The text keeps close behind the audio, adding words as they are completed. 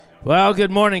Well, good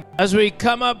morning. As we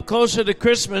come up closer to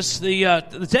Christmas, the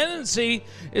tendency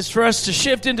is for us to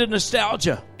shift into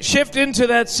nostalgia, shift into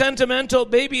that sentimental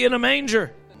baby in a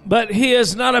manger. But he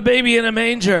is not a baby in a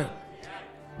manger.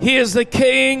 He is the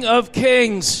King of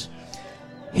Kings.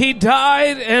 He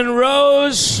died and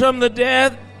rose from the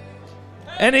dead,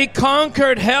 and he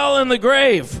conquered hell and the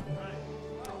grave.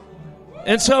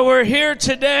 And so we're here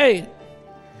today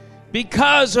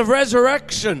because of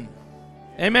resurrection.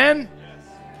 Amen?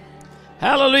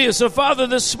 Hallelujah. So, Father,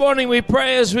 this morning we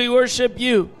pray as we worship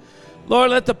you. Lord,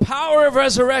 let the power of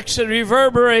resurrection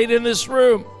reverberate in this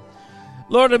room.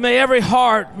 Lord, and may every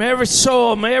heart, may every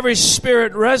soul, may every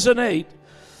spirit resonate,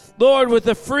 Lord, with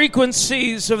the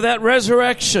frequencies of that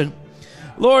resurrection.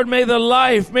 Lord, may the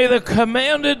life, may the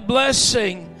commanded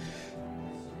blessing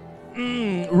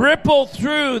ripple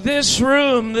through this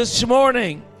room this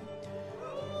morning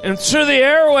and through the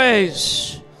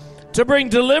airways to bring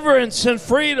deliverance and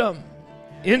freedom.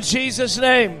 In Jesus'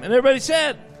 name. And everybody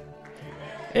said,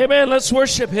 Amen. Let's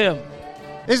worship him.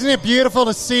 Isn't it beautiful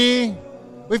to see?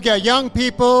 We've got young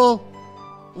people,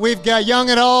 we've got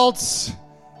young adults,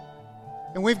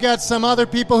 and we've got some other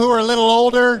people who are a little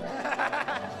older.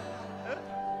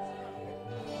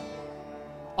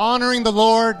 Honoring the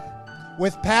Lord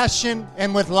with passion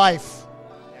and with life.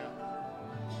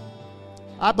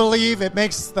 I believe it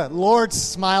makes the Lord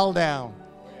smile down.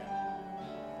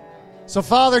 So,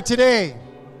 Father, today,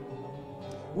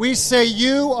 we say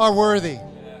you are worthy.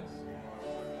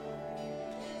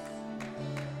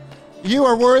 You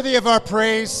are worthy of our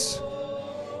praise.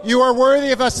 You are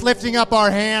worthy of us lifting up our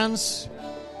hands.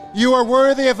 You are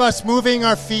worthy of us moving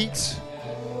our feet.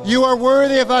 You are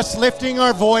worthy of us lifting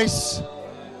our voice.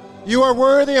 You are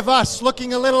worthy of us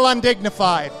looking a little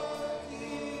undignified.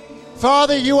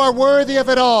 Father, you are worthy of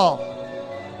it all.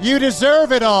 You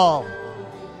deserve it all.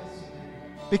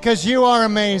 Because you are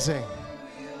amazing.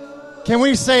 Can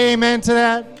we say amen to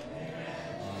that?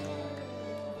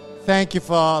 Thank you,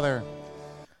 Father.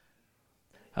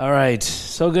 All right.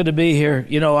 So good to be here.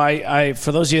 You know, I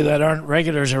for those of you that aren't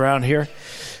regulars around here,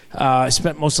 I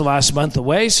spent most of last month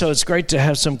away, so it's great to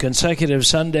have some consecutive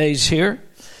Sundays here.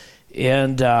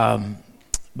 And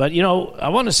but, you know, I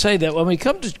want to say that when we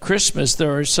come to Christmas,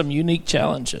 there are some unique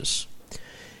challenges.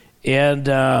 And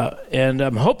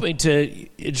I'm hoping to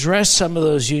address some of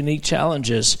those unique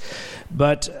challenges.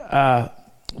 But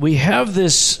we have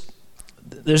this,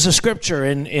 there's a scripture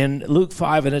in Luke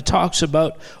 5, and it talks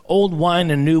about old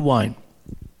wine and new wine.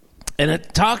 And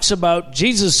it talks about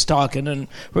Jesus talking, and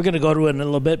we're going to go to it in a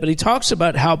little bit, but he talks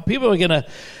about how people are going to,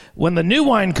 when the new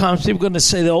wine comes, people are going to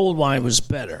say the old wine was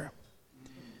better.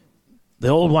 The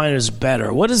old wine is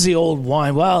better. What is the old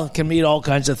wine? Well, it can mean all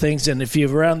kinds of things. And if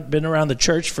you've been around the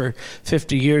church for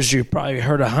 50 years, you've probably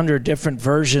heard 100 different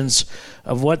versions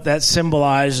of what that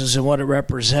symbolizes and what it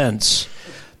represents.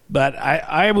 But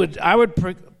I would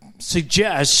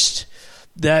suggest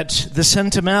that the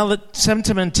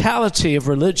sentimentality of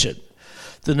religion,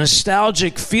 the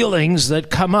nostalgic feelings that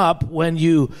come up when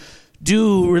you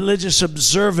do religious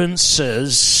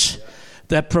observances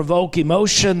that provoke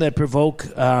emotion, that provoke,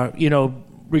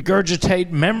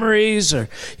 regurgitate memories, or,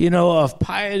 of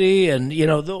piety, and,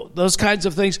 those kinds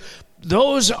of things.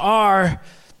 That's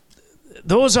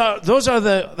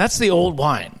the old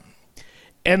wine.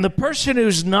 And the person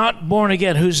who's not born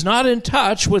again, who's not in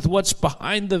touch with what's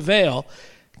behind the veil,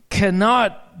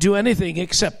 cannot do anything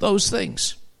except those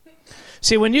things.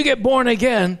 See, when you get born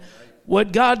again,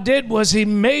 what God did was he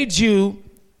made you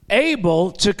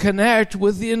able to connect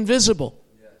with the invisible.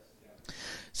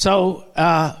 So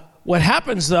what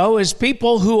happens, though, is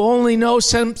people who only know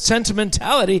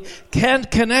sentimentality can't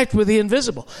connect with the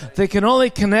invisible. They can only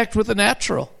connect with the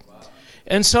natural.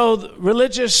 And so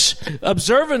religious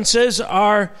observances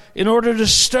are in order to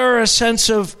stir a sense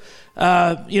of,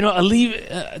 to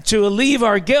alleviate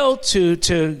our guilt,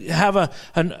 to have a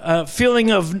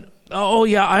feeling of, oh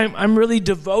yeah, I'm really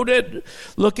devoted.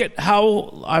 Look at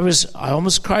how I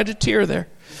almost cried a tear there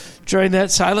during that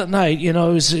silent night.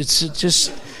 It's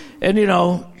just, and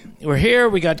we're here,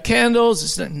 we got candles,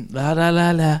 it's la la la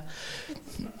la.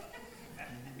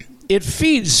 It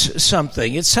feeds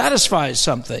something, it satisfies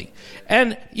something.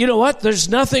 And you know what? There's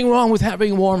nothing wrong with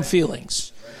having warm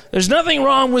feelings. There's nothing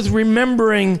wrong with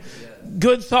remembering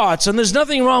good thoughts, and there's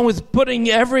nothing wrong with putting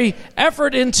every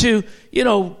effort into,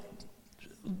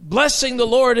 blessing the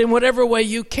Lord in whatever way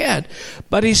you can.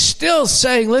 But he's still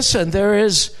saying, listen, there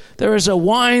is a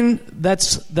wine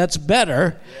that's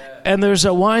better, and there's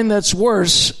a wine that's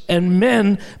worse, and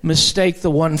men mistake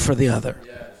the one for the other.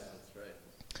 Yes, that's right.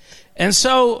 And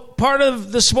so part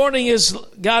of this morning is,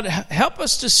 God, help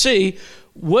us to see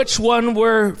which one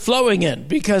we're flowing in,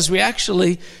 because we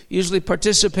actually usually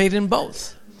participate in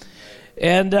both.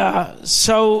 And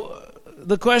so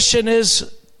the question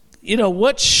is,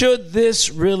 what should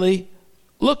this really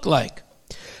look like?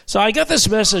 So I got this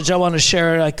message I want to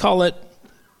share. I call it,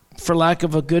 for lack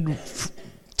of a good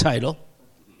title,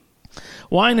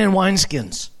 Wine and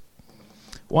Wineskins.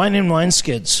 Wine and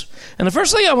wineskins. And the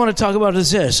first thing I want to talk about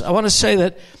is this. I want to say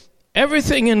that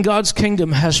everything in God's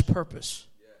kingdom has purpose.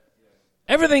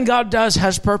 Everything God does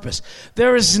has purpose.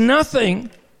 There is nothing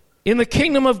in the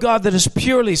kingdom of God that is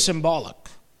purely symbolic.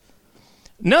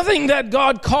 Nothing that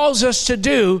God calls us to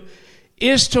do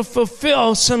is to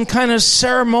fulfill some kind of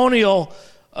ceremonial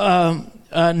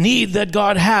need that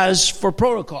God has for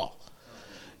protocol.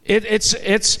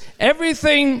 It's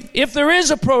everything. If there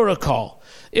is a protocol,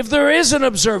 if there is an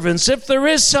observance, if there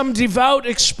is some devout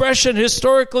expression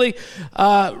historically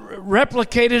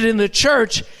replicated in the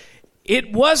church,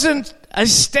 it wasn't a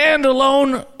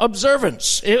standalone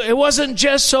observance. It wasn't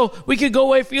just so we could go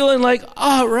away feeling like,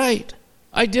 right,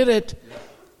 I did it.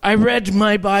 I read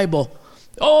my Bible.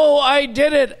 Oh, I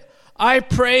did it. I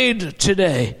prayed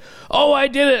today. Oh, I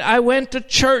did it. I went to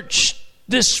church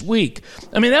this week.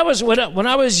 I mean, that was when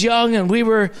I was young, and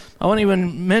I won't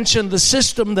even mention the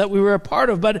system that we were a part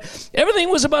of, but everything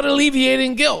was about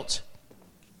alleviating guilt.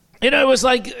 It's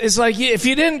like if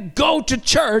you didn't go to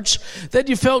church, then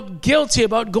you felt guilty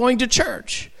about going to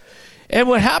church. And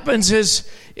what happens is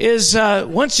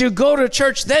once you go to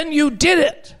church, then you did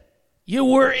it. You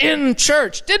were in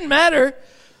church. Didn't matter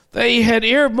that you had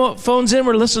earphones in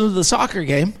or listening to the soccer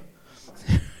game.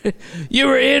 You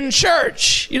were in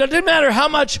church. It didn't matter how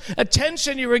much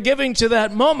attention you were giving to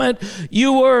that moment.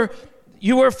 You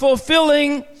were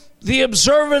fulfilling the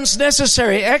observance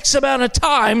necessary, X amount of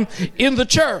time in the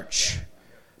church.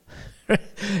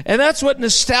 And that's what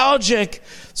nostalgic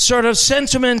sort of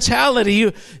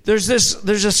sentimentality. There's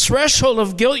a threshold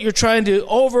of guilt you're trying to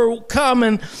overcome,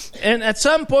 and at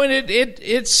some point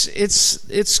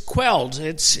it's quelled,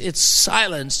 it's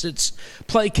silenced, it's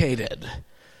placated.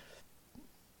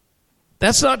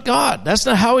 That's not God. That's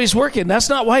not how He's working. That's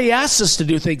not why He asks us to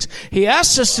do things. He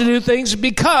asks us to do things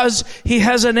because He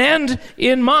has an end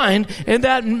in mind, and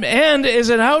that end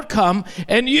is an outcome.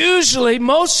 And usually,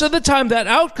 most of the time, that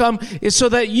outcome is so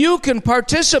that you can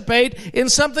participate in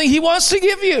something He wants to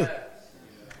give you.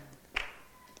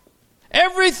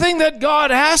 Everything that God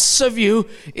asks of you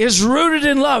is rooted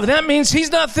in love. That means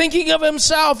He's not thinking of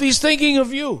Himself. He's thinking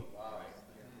of you.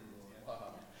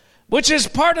 Which is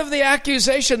part of the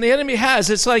accusation the enemy has.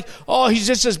 It's like, he's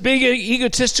just this big,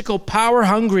 egotistical,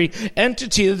 power-hungry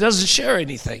entity that doesn't share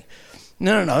anything.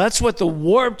 No. That's what the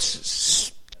warped,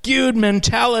 skewed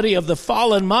mentality of the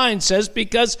fallen mind says,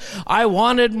 because I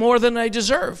wanted more than I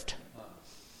deserved.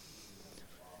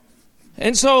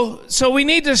 And so we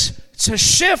need to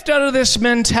shift out of this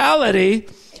mentality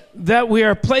that we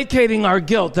are placating our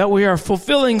guilt, that we are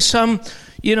fulfilling some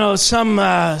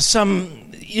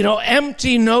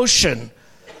empty notion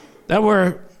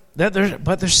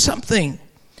but there's something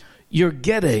you're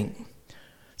getting.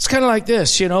 It's kind of like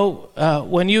this,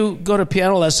 when you go to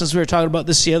piano lessons. We were talking about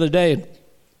this the other day.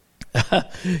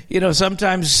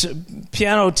 Sometimes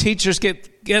piano teachers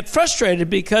get frustrated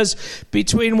because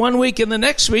between one week and the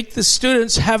next week, the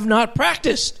students have not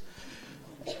practiced.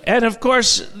 And of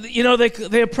course,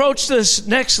 they approach this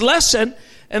next lesson,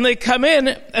 and they come in,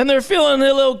 and they're feeling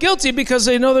a little guilty because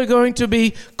they know they're going to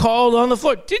be called on the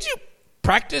floor. Did you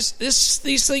practice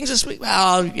these things this week?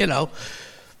 Well,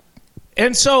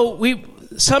 And so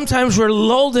sometimes we're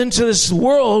lulled into this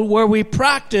world where we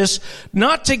practice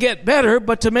not to get better,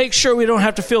 but to make sure we don't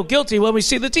have to feel guilty when we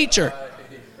see the teacher.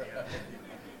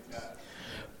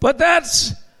 But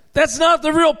that's not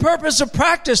the real purpose of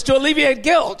practice, to alleviate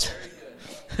guilt.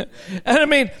 And I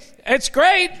mean, it's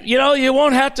great, you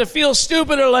won't have to feel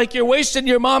stupid or like you're wasting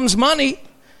your mom's money,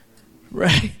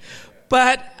 right?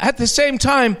 But at the same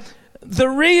time, the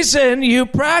reason you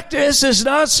practice is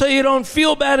not so you don't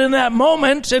feel bad in that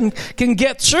moment and can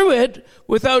get through it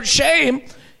without shame.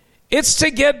 It's to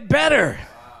get better.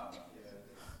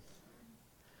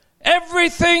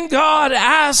 Everything God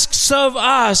asks of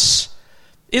us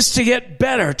is to get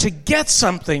better, to get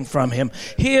something from Him.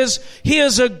 He is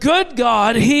a good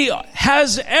God. He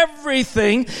has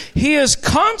everything. He is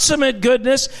consummate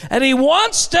goodness, and He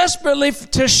wants desperately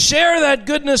to share that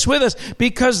goodness with us,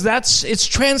 because it's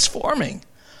transforming.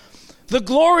 The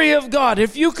glory of God,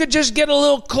 if you could just get a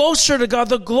little closer to God,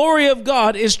 the glory of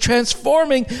God is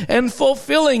transforming and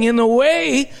fulfilling in a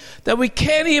way that we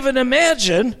can't even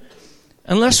imagine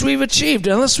unless we've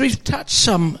touched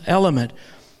some element.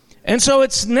 And so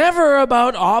it's never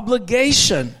about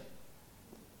obligation.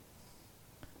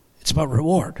 It's about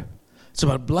reward. It's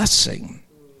about blessing.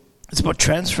 It's about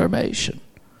transformation.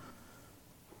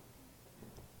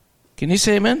 Can you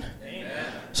say amen? Amen.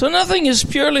 So nothing is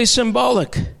purely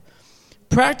symbolic.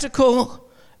 Practical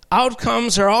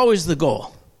outcomes are always the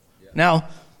goal. Now,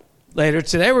 later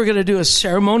today, we're going to do a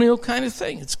ceremonial kind of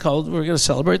thing. We're going to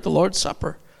celebrate the Lord's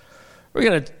Supper. We're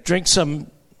going to drink some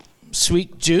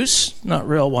sweet juice, not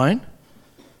real wine.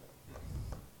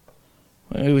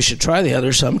 Maybe we should try the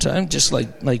other sometime, just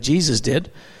like Jesus did.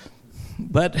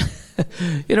 But,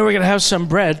 we're going to have some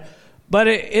bread. But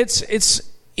it's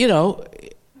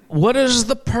what is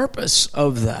the purpose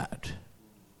of that?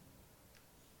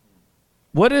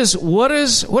 What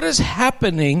is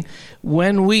happening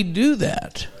when we do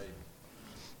that?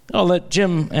 I'll let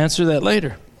Jim answer that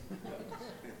later.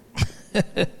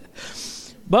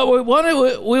 But we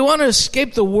want to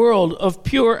escape the world of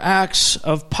pure acts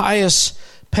of pious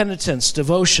penitence,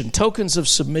 devotion, tokens of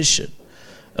submission,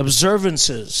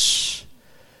 observances.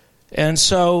 And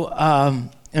so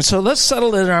let's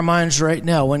settle it in our minds right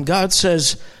now. When God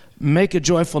says, make a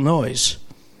joyful noise,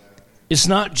 it's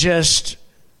not just,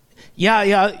 you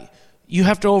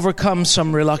have to overcome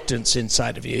some reluctance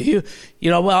inside of you.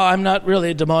 I'm not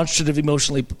really a demonstrative,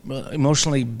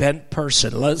 emotionally bent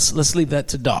person. Let's leave that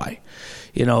to die.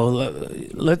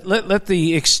 Let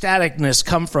the ecstaticness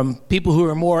come from people who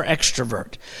are more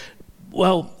extrovert.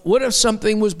 Well, what if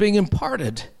something was being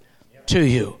imparted to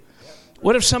you?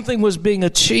 What if something was being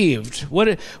achieved? What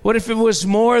if it was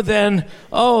more than,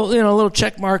 a little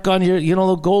check mark on your,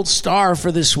 little gold star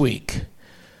for this week?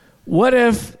 What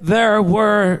if there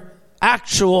were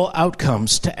actual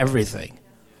outcomes to everything?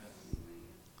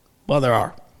 Well, there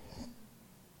are.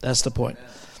 That's the point.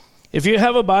 If you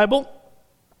have a Bible,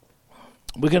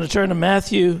 we're going to turn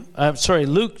to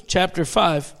Luke chapter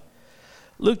 5.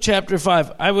 Luke chapter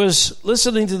 5. I was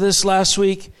listening to this last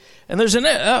week, and there's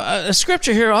a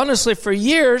scripture here, honestly, for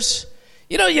years.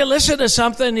 You listen to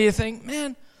something and you think,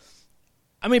 man,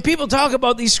 people talk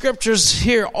about these scriptures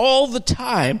here all the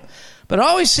time, but it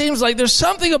always seems like there's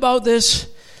something about this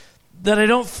that I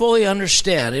don't fully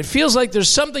understand. It feels like there's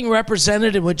something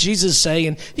represented in what Jesus is saying,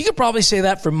 and you could probably say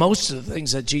that for most of the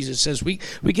things that Jesus says. We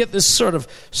get this sort of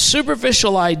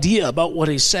superficial idea about what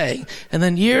he's saying, and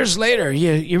then years later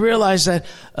you realize that,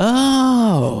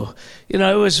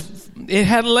 it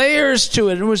had layers to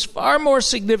it. It was far more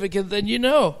significant than you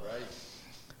know. Right.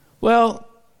 Well,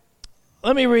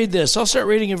 let me read this. I'll start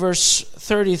reading in verse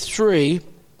 33,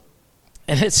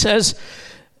 and it says,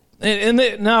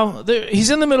 he's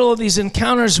in the middle of these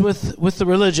encounters with the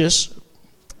religious,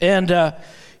 and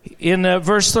in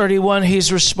verse 31,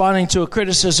 he's responding to a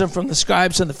criticism from the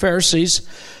scribes and the Pharisees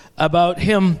about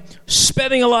him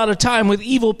spending a lot of time with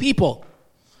evil people.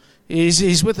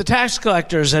 He's with the tax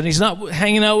collectors, and he's not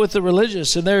hanging out with the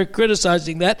religious, and they're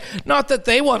criticizing that. Not that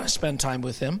they want to spend time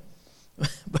with him,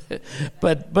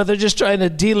 but they're just trying to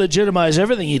delegitimize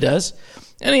everything he does.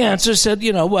 And he answered, said,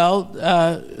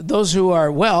 those who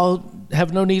are well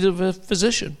have no need of a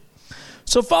physician.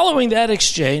 So following that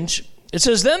exchange, it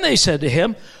says, then they said to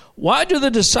him, why do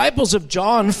the disciples of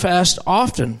John fast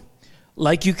often?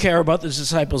 Like you care about the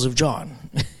disciples of John.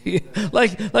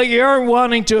 like you're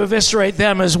wanting to eviscerate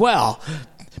them as well.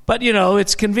 But,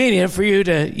 it's convenient for you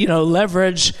to,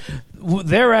 leverage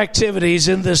their activities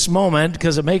in this moment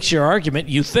because it makes your argument,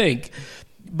 you think.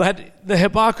 But the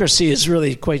hypocrisy is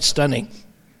really quite stunning.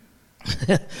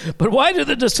 But why do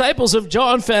the disciples of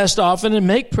John fast often and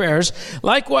make prayers?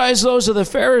 Likewise, those of the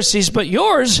Pharisees, but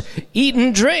yours eat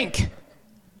and drink.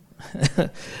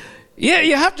 Yeah,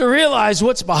 you have to realize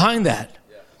what's behind that.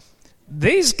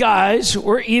 These guys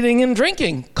were eating and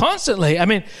drinking constantly.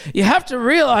 You have to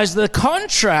realize the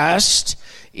contrast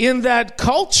in that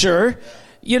culture,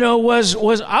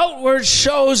 was outward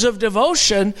shows of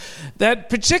devotion that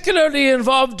particularly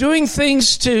involved doing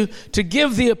things to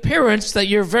give the appearance that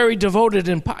you're very devoted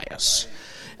and pious.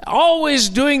 Always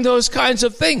doing those kinds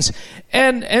of things.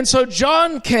 And so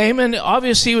John came, and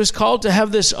obviously he was called to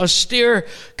have this austere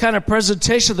kind of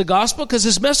presentation of the gospel because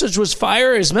his message was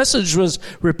fire, his message was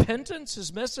repentance,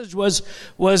 his message was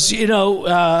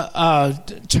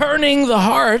turning the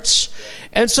hearts.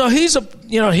 And so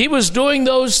he was doing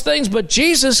those things, but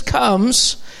Jesus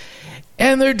comes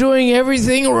and they're doing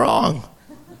everything wrong.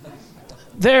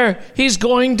 He's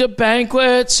going to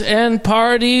banquets and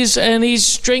parties, and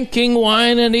he's drinking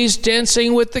wine, and he's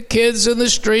dancing with the kids in the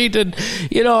street, and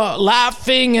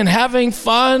laughing and having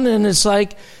fun. And it's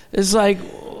like,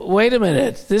 wait a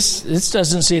minute, this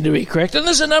doesn't seem to be correct. And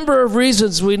there's a number of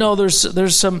reasons. We know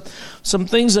there's some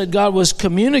things that God was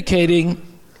communicating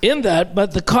in that,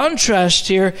 but the contrast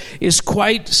here is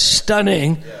quite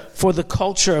stunning for the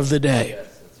culture of the day.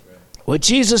 What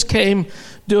Jesus came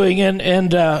doing,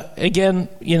 and again,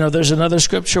 there's another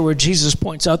scripture where Jesus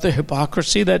points out the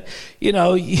hypocrisy that,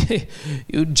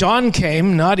 John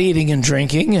came not eating and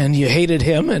drinking, and you hated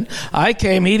him, and I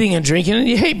came eating and drinking, and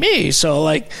you hate me. So,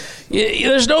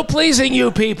 there's no pleasing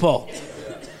you people.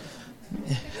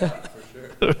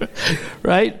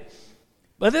 Right?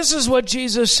 But this is what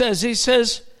Jesus says.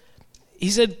 He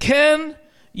said, can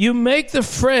you make the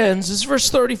friends, this is verse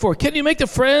 34, can you make the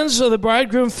friends of the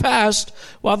bridegroom fast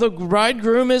while the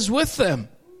bridegroom is with them?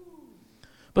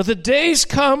 But the days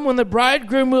come when the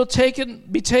bridegroom will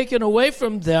be taken away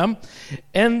from them,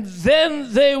 and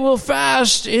then they will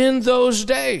fast in those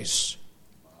days.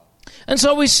 And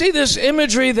so we see this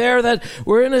imagery there that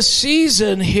we're in a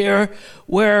season here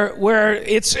where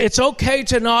it's okay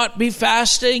to not be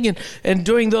fasting and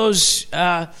doing those,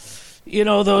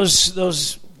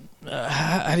 those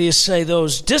how do you say,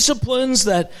 those disciplines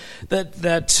that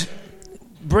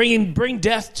bring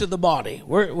death to the body.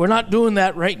 We're not doing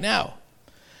that right now.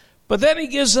 But then he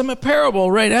gives them a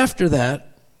parable right after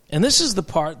that. And this is the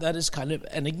part that is kind of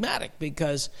enigmatic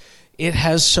because it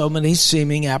has so many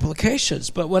seeming applications.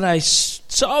 But when I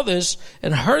saw this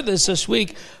and heard this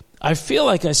week, I feel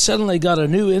like I suddenly got a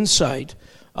new insight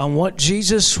on what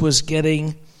Jesus was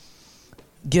putting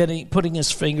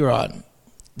his finger on.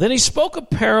 Then he spoke a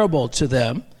parable to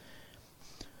them.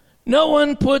 No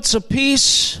one puts a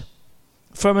piece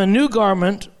from a new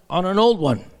garment on an old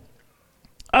one.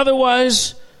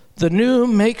 Otherwise, the new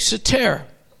makes a tear.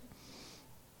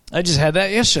 I just had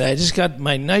that yesterday. I just got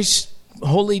my nice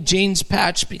holy jeans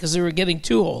patched because they were getting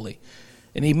too holy.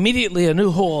 And immediately a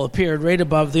new hole appeared right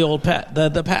above the old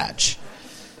the patch.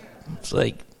 It's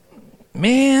like,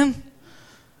 man.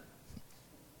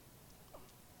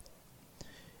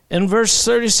 In verse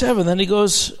 37, then he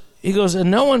goes, and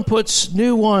no one puts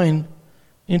new wine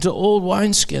into old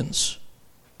wineskins,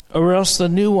 or else the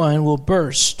new wine will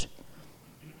burst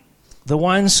the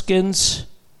wineskins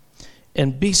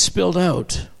and be spilled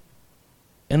out,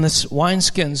 and the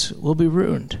wineskins will be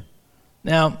ruined.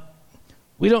 Now,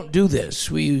 we don't do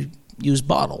this. We use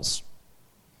bottles,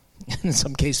 in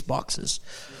some case boxes.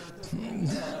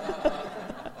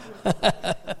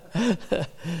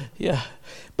 Yeah,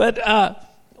 but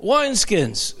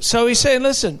wineskins. So he's saying,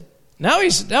 listen. Now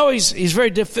he's very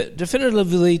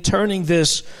definitively turning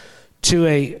this to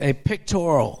a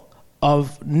pictorial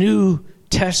of New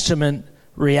Testament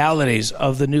realities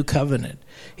of the new covenant.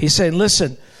 He's saying,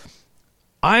 listen,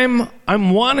 I'm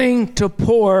wanting to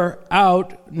pour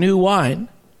out new wine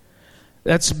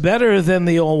that's better than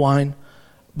the old wine,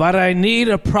 but I need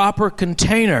a proper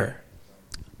container.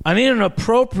 I need an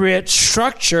appropriate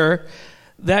structure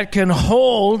that can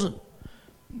hold,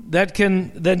 that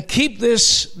can then keep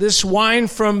this wine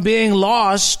from being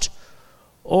lost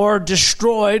or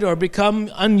destroyed or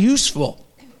become unuseful.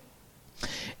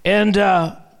 And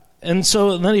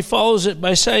so then he follows it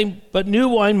by saying, but new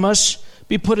wine must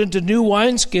be put into new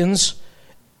wineskins,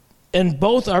 and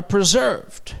both are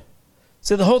preserved.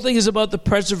 So the whole thing is about the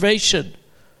preservation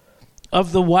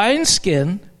of the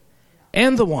wineskin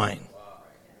and the wine.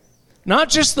 Not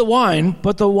just the wine,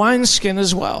 but the wineskin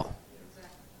as well.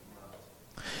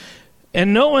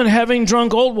 And no one, having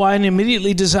drunk old wine,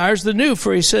 immediately desires the new,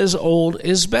 for he says old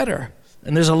is better.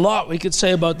 And there's a lot we could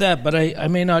say about that, but I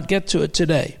may not get to it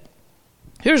today.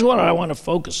 Here's what I want to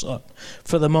focus on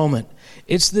for the moment.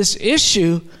 It's this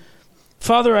issue.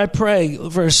 Father, I pray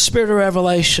for a spirit of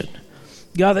revelation.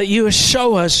 God, that you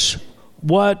show us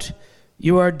what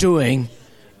you are doing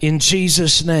in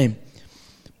Jesus' name.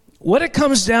 What it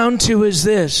comes down to is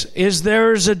this, is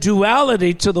there's a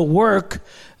duality to the work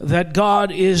that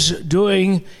God is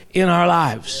doing in our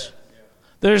lives.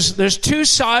 There's two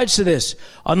sides to this.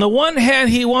 On the one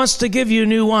hand, he wants to give you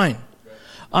new wine.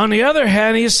 On the other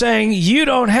hand, he's saying, you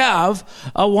don't have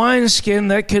a wineskin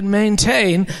that can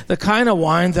maintain the kind of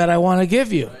wine that I want to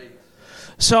give you.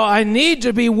 So I need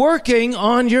to be working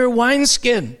on your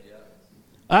wineskin.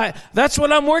 That's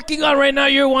what I'm working on right now,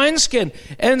 your wineskin.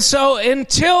 And so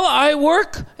until I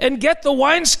work and get the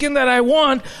wineskin that I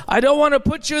want, I don't want to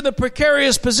put you in the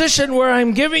precarious position where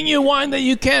I'm giving you wine that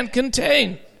you can't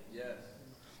contain.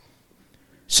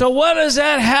 So what does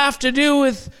that have to do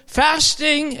with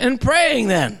fasting and praying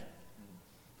then?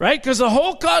 Right? Because the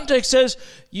whole context says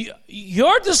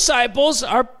your disciples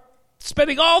are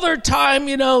spending all their time,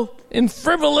 in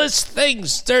frivolous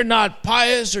things. They're not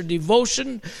pious or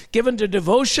given to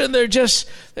devotion. They're just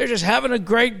having a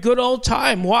great, good old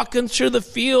time, walking through the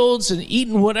fields and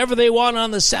eating whatever they want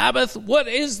on the Sabbath. What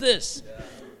is this?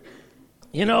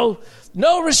 No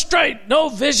restraint, no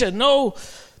vision, no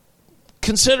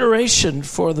consideration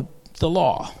for the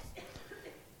law.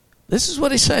 This is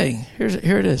what he's saying.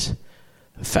 Here it is.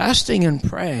 Fasting and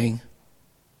praying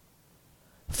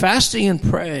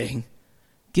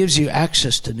gives you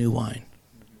access to new wine.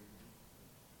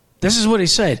 This is what he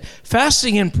said.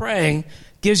 Fasting and praying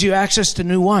gives you access to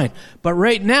new wine. But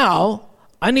right now,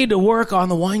 I need to work on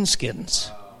the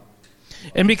wineskins.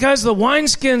 And because the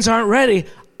wineskins aren't ready,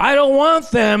 I don't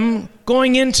want them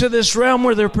going into this realm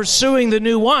where they're pursuing the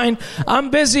new wine. I'm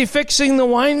busy fixing the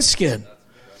wineskin.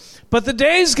 But the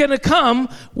day is going to come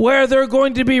where they're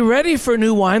going to be ready for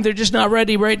new wine. They're just not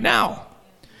ready right now.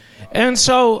 And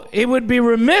so it would be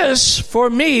remiss for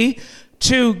me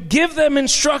to give them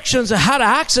instructions on how to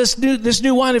access this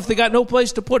new wine if they got no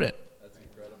place to put it.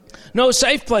 No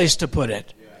safe place to put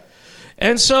it.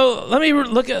 And so let me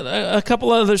look at a couple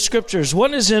other scriptures.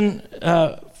 One is in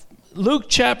Luke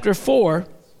chapter 4.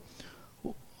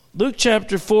 Luke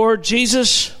chapter 4,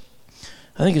 Jesus,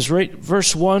 I think it's right,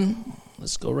 verse 1.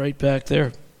 Let's go right back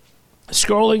there.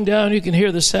 Scrolling down, you can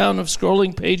hear the sound of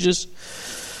scrolling pages.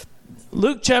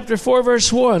 Luke chapter 4,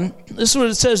 verse 1. This is what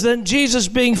it says. Then Jesus,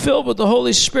 being filled with the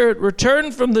Holy Spirit,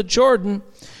 returned from the Jordan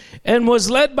and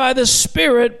was led by the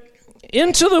Spirit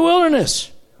into the wilderness.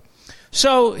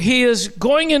 So he is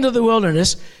going into the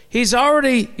wilderness. He's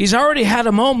already had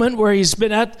a moment where he's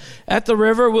been at the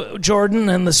river Jordan,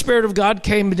 and the Spirit of God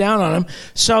came down on him.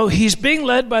 So he's being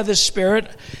led by the Spirit,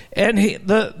 and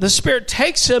the Spirit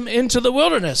takes him into the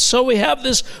wilderness. So we have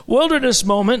this wilderness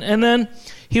moment, and then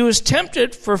he was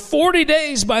tempted for 40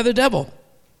 days by the devil.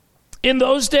 In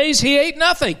those days, he ate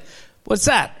nothing. What's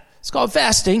that? It's called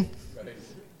fasting.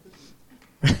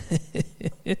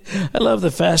 I love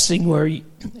the fasting where,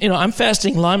 I'm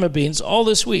fasting lima beans all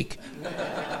this week.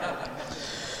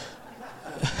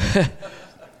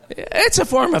 It's a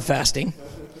form of fasting.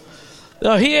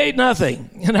 No, he ate nothing.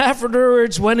 And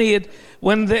afterwards, when they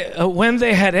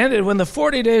had ended, when the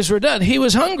 40 days were done, he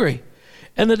was hungry.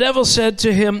 And the devil said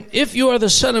to him, if you are the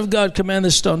Son of God, command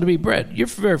this stone to be bread. You're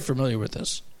very familiar with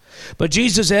this. But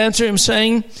Jesus answered him,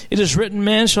 saying, it is written,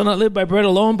 man shall not live by bread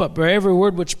alone, but by every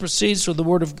word which proceeds from the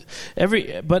word of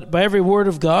by every word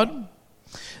of God.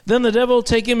 Then the devil,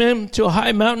 taking him to a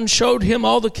high mountain, showed him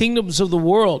all the kingdoms of the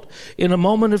world in a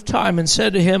moment of time, and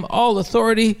said to him, all this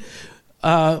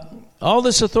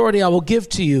authority I will give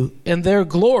to you, and their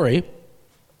glory,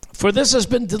 for this has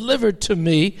been delivered to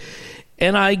me,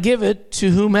 and I give it to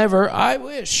whomever I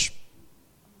wish.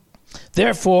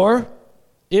 Therefore,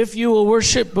 if you will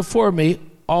worship before me,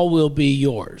 all will be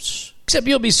yours. Except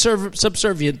you'll be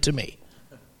subservient to me.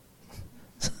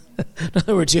 In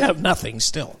other words, you have nothing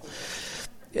still.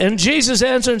 And Jesus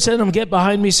answered and said to him, get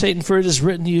behind me, Satan, for it is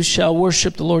written, you shall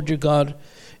worship the Lord your God,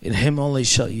 and him only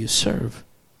shall you serve.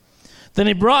 Then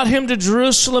he brought him to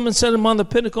Jerusalem and set him on the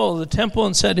pinnacle of the temple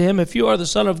and said to him, if you are the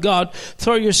Son of God,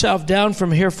 throw yourself down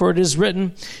from here, for it is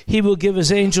written, he will give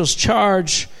his angels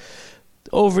charge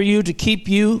over you to keep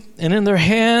you, and in their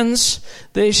hands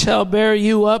they shall bear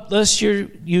you up, lest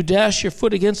you dash your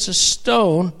foot against a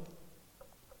stone.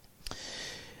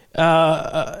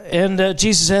 And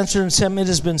Jesus answered and said, it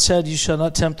has been said, you shall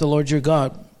not tempt the Lord your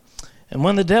God. And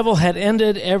when the devil had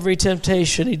ended every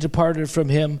temptation, he departed from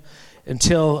him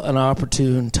until an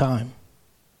opportune time.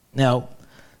 Now,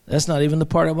 that's not even the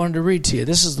part I wanted to read to you.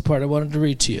 This is the part I wanted to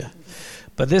read to you.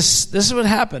 But this is what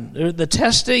happened. The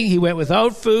testing, he went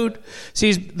without food.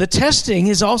 See, the testing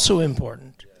is also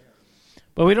important.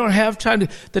 But we don't have time to.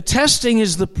 The testing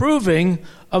is the proving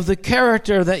of the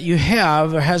character that you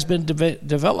have or has been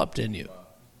developed in you.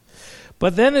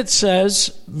 But then it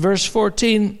says, verse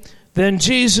 14, then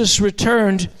Jesus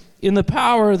returned in the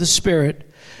power of the Spirit,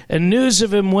 and news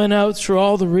of him went out through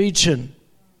all the region,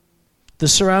 the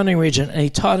surrounding region, and he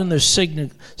taught in their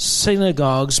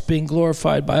synagogues, being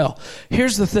glorified by all.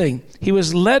 Here's the thing. He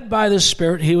was led by the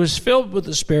Spirit. He was filled with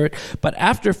the Spirit. But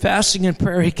after fasting and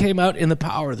prayer, he came out in the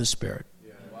power of the Spirit.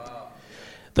 Yeah. Wow.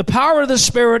 The power of the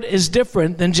Spirit is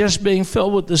different than just being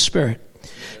filled with the Spirit.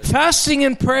 Fasting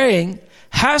and praying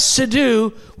has to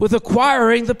do with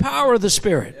acquiring the power of the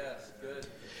Spirit. Yeah.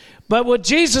 But what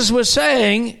Jesus was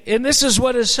saying, and this is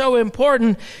what is so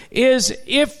important, is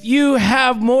if you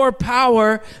have more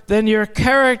power than your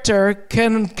character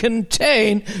can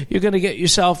contain, you're going to get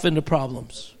yourself into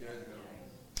problems.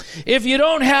 If you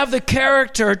don't have the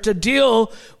character to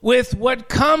deal with what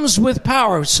comes with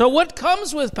power. So what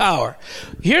comes with power?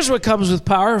 Here's what comes with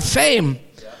power: fame,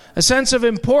 a sense of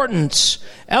importance,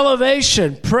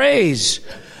 elevation, praise.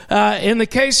 In the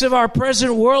case of our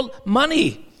present world,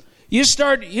 money. You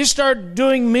start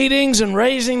doing meetings and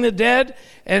raising the dead,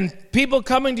 and people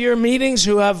coming to your meetings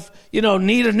who have,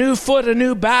 need a new foot, a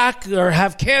new back, or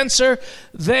have cancer,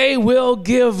 they will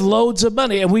give loads of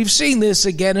money. And we've seen this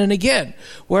again and again,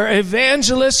 where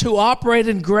evangelists who operate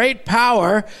in great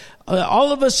power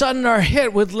all of a sudden are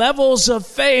hit with levels of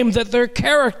fame that their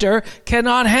character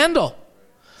cannot handle.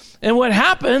 And what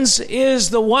happens is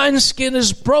the wineskin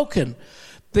is broken.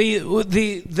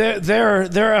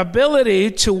 Their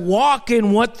ability to walk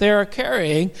in what they're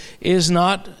carrying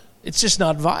it's just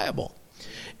not viable.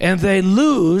 And they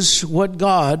lose what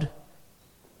God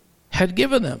had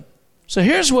given them. So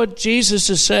here's what Jesus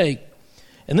is saying.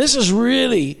 And this is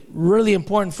really, really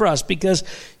important for us because,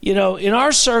 in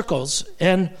our circles,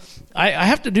 and I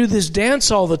have to do this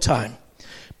dance all the time,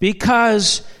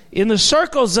 because in the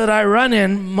circles that I run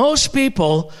in, most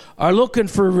people are looking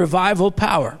for revival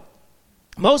power.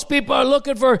 Most people are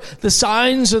looking for the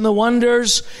signs and the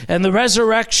wonders and the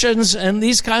resurrections and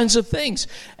these kinds of things.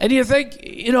 And you think,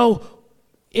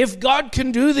 if God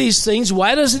can do these things,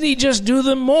 why doesn't he just do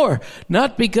them more?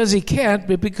 Not because he can't,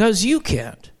 but because you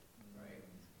can't.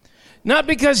 Not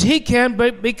because he can't,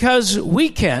 but because we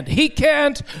can't. He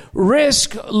can't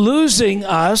risk losing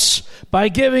us by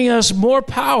giving us more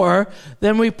power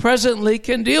than we presently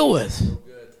can deal with.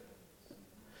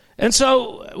 And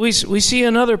so we see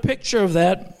another picture of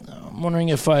that. I'm wondering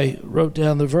if I wrote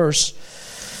down the verse.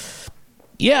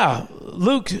 Yeah,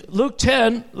 Luke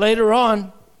 10, later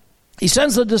on, he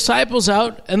sends the disciples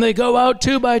out, and they go out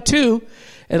 2 by 2,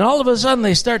 and all of a sudden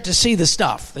they start to see the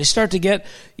stuff. They start to get,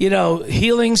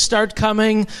 healings start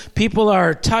coming. People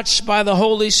are touched by the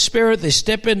Holy Spirit. They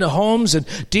step into homes, and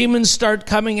demons start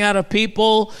coming out of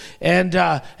people, and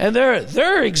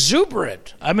they're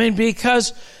exuberant. I mean,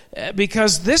 because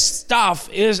this stuff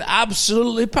is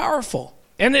absolutely powerful.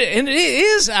 And it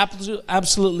is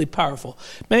absolutely powerful.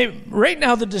 Right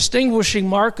now, the distinguishing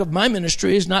mark of my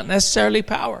ministry is not necessarily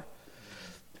power.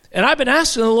 And I've been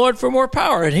asking the Lord for more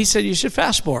power, and he said, you should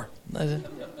fast more. And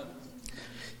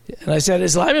I said,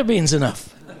 is lima beans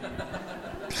enough?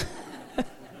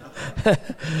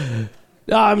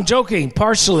 No, I'm joking,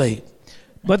 partially.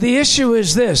 But the issue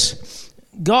is this.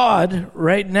 God,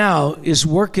 right now, is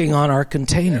working on our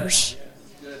containers.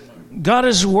 God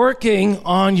is working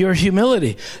on your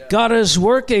humility. God is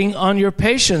working on your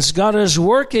patience. God is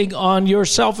working on your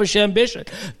selfish ambition.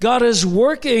 God is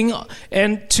working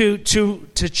and to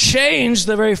change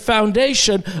the very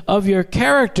foundation of your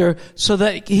character so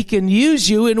that he can use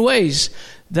you in ways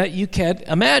that you can't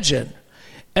imagine.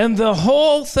 And the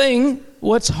whole thing,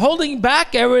 what's holding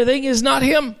back everything is not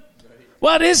him.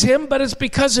 Well, it is him, but it's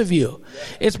because of you.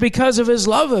 It's because of his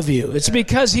love of you. It's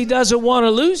because he doesn't want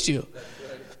to lose you.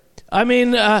 I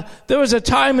mean, there was a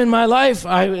time in my life,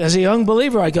 as a young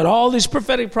believer, I got all these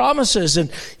prophetic promises. And,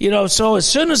 so as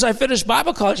soon as I finished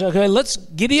Bible college, okay, let's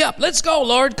giddy up. Let's go,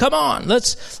 Lord. Come on.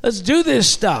 Let's do this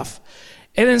stuff.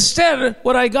 And instead,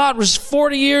 what I got was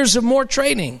 40 years of more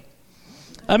training.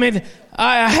 I mean,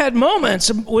 I had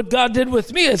moments, what God did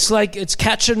with me, it's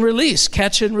catch and release,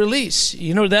 catch and release.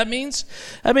 You know what that means?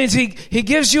 That means he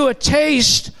gives you a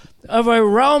taste of a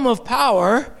realm of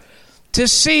power to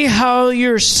see how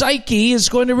your psyche is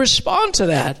going to respond to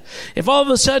that. If all of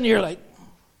a sudden you're like,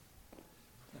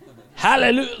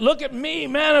 hallelujah, look at me,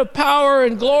 man of power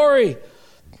and glory.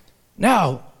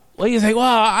 Now, you think,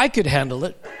 well, I could handle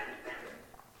it.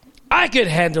 I could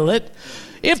handle it.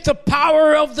 If the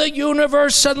power of the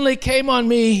universe suddenly came on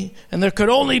me and there could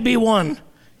only be one,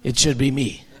 it should be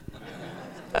me.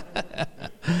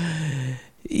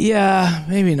 Yeah,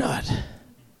 maybe not.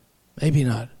 Maybe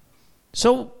not.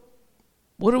 So,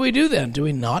 what do we do then? Do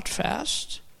we not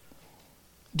fast?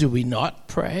 Do we not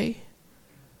pray?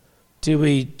 Do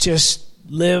we just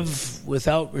live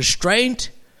without restraint?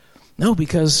 No,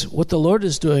 because what the Lord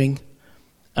is doing,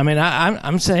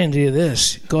 I'm saying to you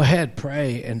this, go ahead,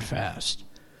 pray and fast.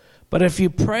 But if you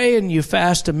pray and you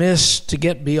fast amiss to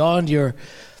get beyond your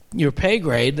pay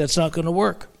grade, that's not going to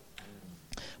work.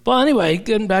 Well, anyway,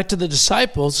 getting back to the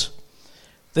disciples,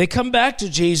 they come back to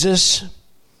Jesus.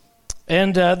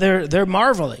 And they're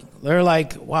marveling. They're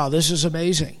like, wow, this is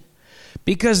amazing.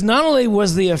 Because not only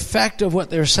was the effect of what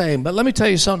they're saying, but let me tell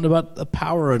you something about the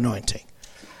power anointing.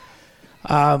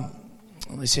 Let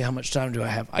me see, how much time do I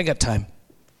have? I got time.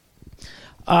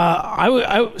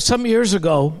 Some years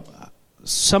ago,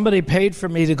 somebody paid for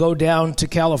me to go down to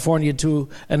California to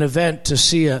an event to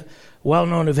see a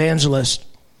well-known evangelist.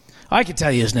 I can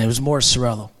tell you his name. It was Morris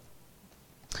Cerullo.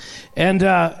 And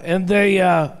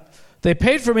they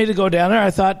paid for me to go down there. I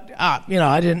thought,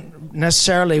 I didn't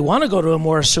necessarily want to go to a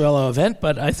Morris Cerullo event,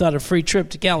 but I thought a free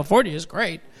trip to California is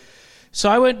great. So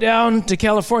I went down to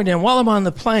California, and while I'm on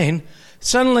the plane,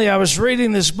 suddenly I was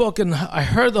reading this book, and I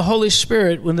heard the Holy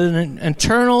Spirit with an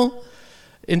internal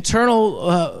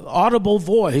audible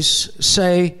voice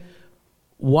say,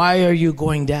 "Why are you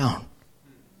going down?"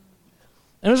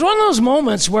 And it was one of those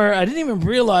moments where I didn't even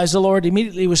realize the Lord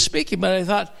immediately was speaking, but I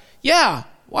thought, yeah,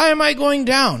 why am I going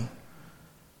down?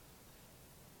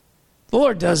 The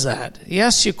Lord does that. He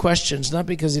asks you questions, not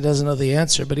because he doesn't know the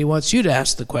answer, but he wants you to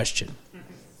ask the question.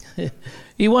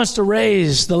 He wants to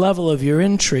raise the level of your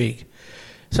intrigue.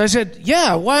 So I said,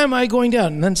 yeah, why am I going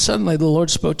down? And then suddenly the Lord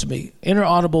spoke to me, inner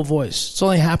audible voice. It's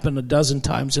only happened a dozen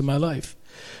times in my life.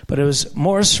 But it was,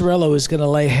 Morris Cerullo is going to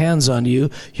lay hands on you.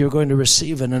 You're going to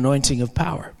receive an anointing of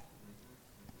power.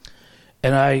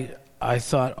 And I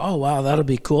thought, oh, wow, that'll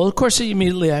be cool. Of course,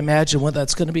 immediately I imagine what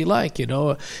that's going to be like. You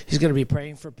know, he's going to be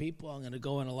praying for people. I'm going to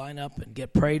go in a lineup and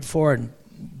get prayed for, and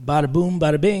bada boom,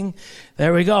 bada bing.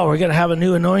 There we go. We're going to have a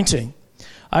new anointing.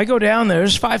 I go down there.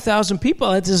 There's 5,000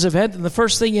 people at this event, and the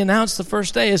first thing he announced the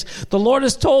first day is, the Lord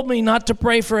has told me not to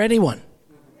pray for anyone.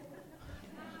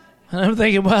 And I'm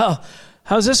thinking, well,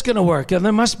 how's this going to work? And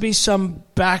there must be some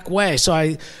back way. So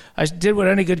I did what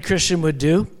any good Christian would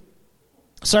do.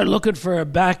 Started looking for a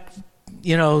back,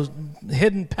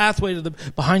 hidden pathway to the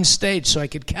behind stage so I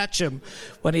could catch him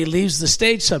when he leaves the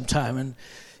stage sometime. And,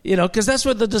 because that's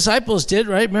what the disciples did,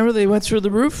 right? Remember they went through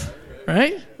the roof,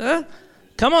 right?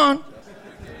 Come on.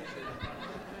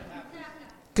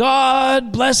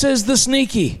 God blesses the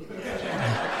sneaky.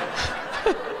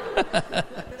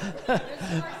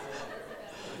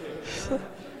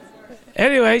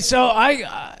 Anyway, so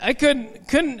I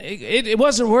couldn't it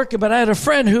wasn't working, but I had a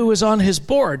friend who was on his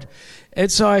board.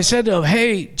 And so I said to him,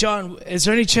 hey, John, is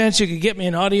there any chance you could get me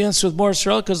an audience with Morris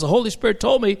Cerullo? Because the Holy Spirit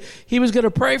told me he was going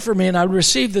to pray for me and I would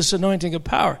receive this anointing of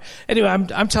power. Anyway,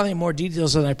 I'm telling you more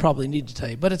details than I probably need to tell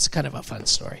you, but it's kind of a fun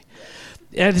story.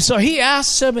 And so he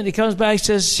asks him, and he comes back and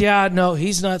says, yeah, no,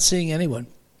 he's not seeing anyone.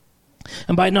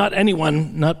 And by not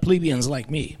anyone, not plebeians like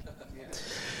me.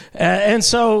 And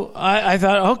so I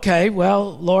thought, okay,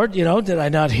 well, Lord, did I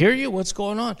not hear you? What's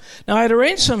going on? Now, I had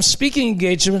arranged some speaking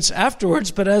engagements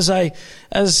afterwards, but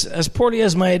as poorly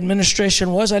as my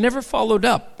administration was, I never followed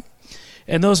up.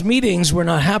 And those meetings were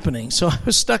not happening. So I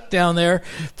was stuck down there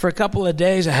for a couple of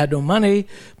days. I had no money.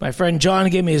 My friend John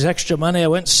gave me his extra money. I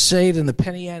went and stayed in the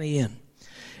Penny Annie Inn.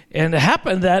 And it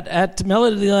happened that at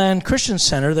Melodyland Christian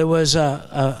Center, there was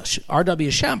a R.W.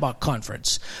 Shambach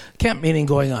conference, camp meeting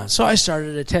going on. So I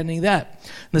started attending that.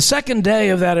 The second day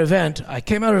of that event, I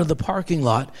came out of the parking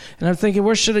lot, and I'm thinking,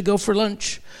 where should I go for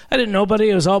lunch? I didn't know nobody.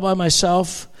 I was all by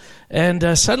myself.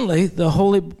 And suddenly, the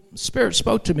Holy Spirit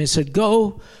spoke to me and said,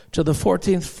 go to the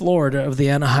 14th floor of the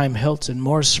Anaheim Hilton.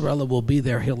 Morris Cerullo will be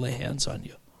there. He'll lay hands on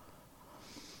you.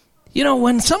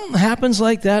 When something happens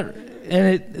like that,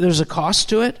 and there's a cost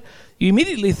to it, you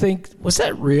immediately think, was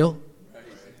that real?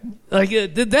 Like,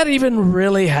 did that even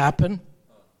really happen?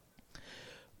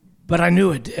 But I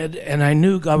knew it did, and I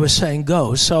knew God was saying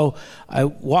go. So I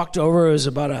walked over. It was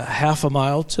about a half a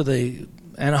mile to the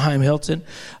Anaheim Hilton.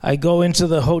 I go into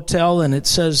the hotel, and it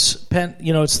says,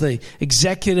 it's the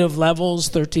executive levels,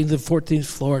 13th and 14th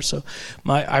floor. So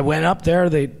I went up there.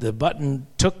 The button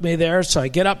took me there. So I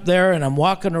get up there, and I'm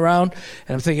walking around,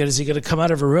 and I'm thinking, is he going to come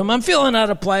out of a room? I'm feeling out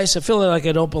of place. I feel like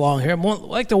I don't belong here. I'm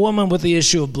like the woman with the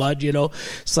issue of blood,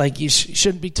 It's like you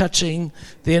shouldn't be touching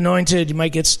the anointed. You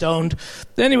might get stoned.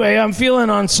 Anyway, I'm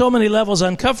feeling on so many levels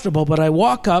uncomfortable, but I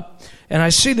walk up, and I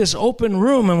see this open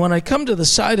room, and when I come to the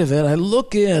side of it, I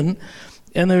look in,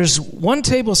 and there's one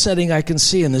table setting I can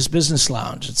see in this business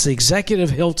lounge. It's the Executive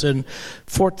Hilton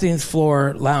 14th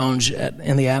floor lounge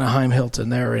in the Anaheim Hilton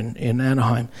there in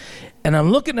Anaheim. And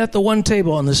I'm looking at the one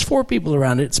table, and there's 4 people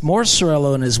around it. It's Morris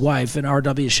Cerullo and his wife, and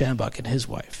R.W. Shambach and his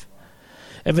wife.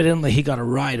 Evidently, he got a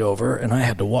ride over, and I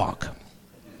had to walk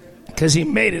because he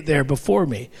made it there before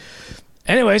me.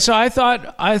 Anyway, so I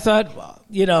thought, I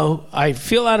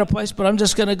feel out of place, but I'm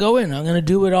just going to go in. I'm going to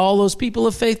do what all those people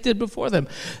of faith did before them.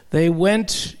 They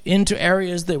went into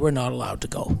areas they were not allowed to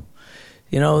go.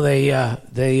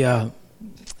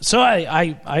 So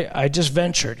I just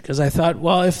ventured because I thought,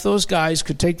 well, if those guys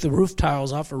could take the roof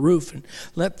tiles off a roof and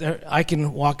I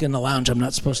can walk in the lounge I'm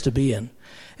not supposed to be in.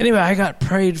 Anyway, I got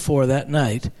prayed for that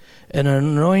night, and an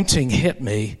anointing hit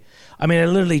me. I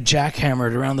literally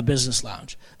jackhammered around the business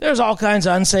lounge. There's all kinds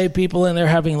of unsaved people in there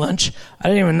having lunch. I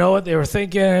didn't even know what they were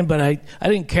thinking, but I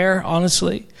didn't care,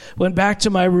 honestly. Went back to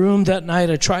my room that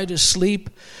night. I tried to sleep,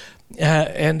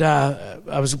 and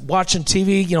I was watching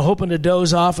TV, hoping to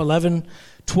doze off, 11,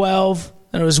 12,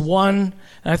 and it was 1.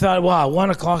 And I thought, wow, 1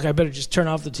 o'clock, I better just turn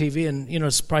off the TV, and,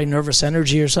 it's probably nervous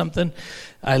energy or something.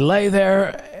 I lay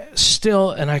there,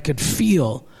 still and I could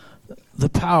feel the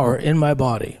power in my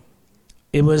body.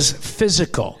 It was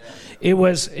physical. It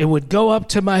would go up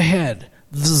to my head.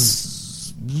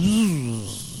 Zzz,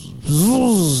 zzz,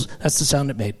 zzz. That's the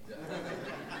sound it made.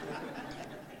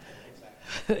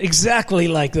 Exactly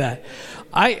like that.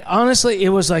 Honestly, it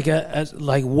was like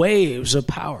like waves of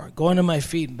power going to my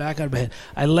feet and back out of my head.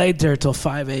 I laid there till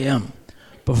 5 a.m.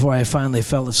 before I finally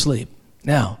fell asleep.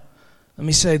 Now, let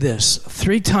me say this.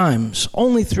 3 times,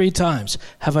 only 3 times,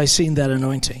 have I seen that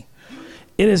anointing.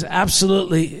 It is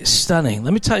absolutely stunning.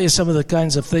 Let me tell you some of the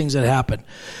kinds of things that happened.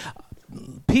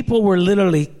 People were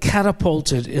literally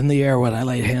catapulted in the air when I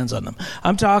laid hands on them.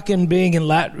 I'm talking being in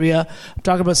Latvia. I'm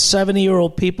talking about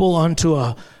 70-year-old people onto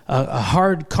a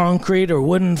hard concrete or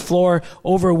wooden floor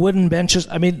over wooden benches.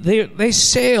 I mean, they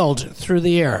sailed through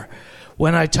the air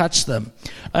when I touched them.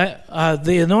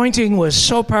 The anointing was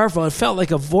so powerful, it felt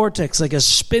like a vortex, like a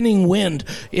spinning wind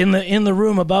in the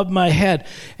room above my head.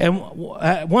 And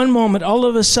at one moment, all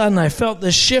of a sudden, I felt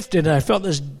this shifted, and I felt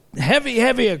this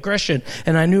heavy aggression,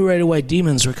 and I knew right away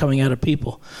demons were coming out of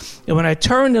people. And when I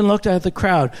turned and looked at the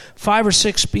crowd, 5 or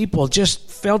 6 people just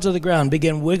fell to the ground,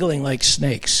 began wiggling like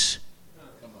snakes.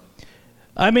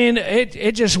 I mean,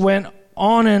 it just went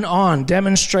on and on,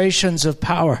 demonstrations of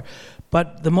power.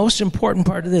 But the most important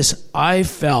part of this, I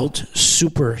felt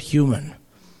superhuman.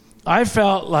 I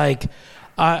felt like,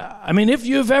 I mean, if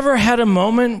you've ever had a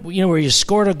moment, where you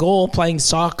scored a goal playing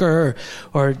soccer,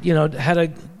 or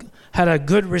had a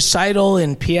good recital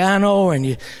in piano,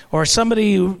 or somebody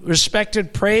you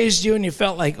respected praised you, and you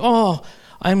felt like, oh,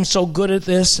 I'm so good at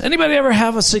this. Anybody ever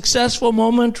have a successful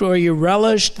moment where you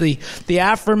relished the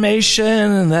affirmation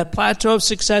and that plateau of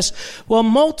success? Well,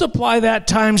 multiply that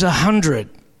times 100.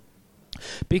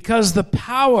 Because the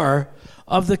power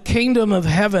of the kingdom of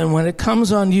heaven, when it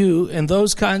comes on you in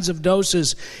those kinds of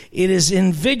doses, it is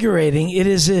invigorating. It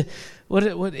is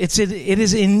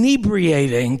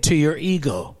inebriating to your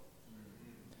ego.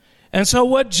 And so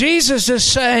what Jesus is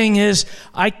saying is,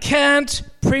 I can't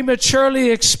prematurely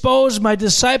expose my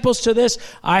disciples to this.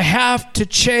 I have to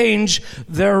change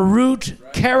their root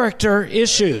character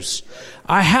issues.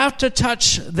 I have to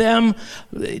touch them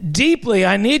deeply.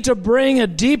 I need to bring a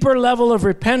deeper level of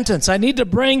repentance. I need to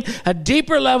bring a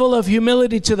deeper level of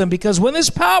humility to them, because when this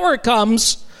power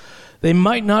comes, they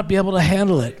might not be able to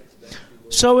handle it.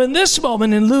 So in this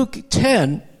moment in Luke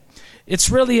 10, it's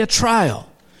really a trial.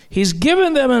 He's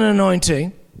given them an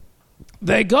anointing.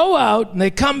 They go out and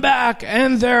they come back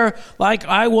and they're like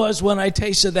I was when I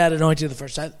tasted that anointing the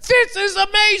first time. This is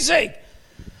amazing.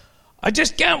 I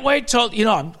just can't wait till,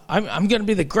 I'm going to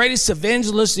be the greatest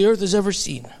evangelist the earth has ever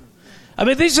seen. I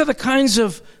mean, these are the kinds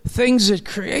of things it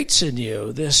creates in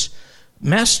you, this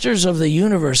masters of the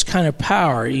universe kind of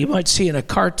power you might see in a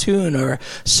cartoon or a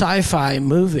sci-fi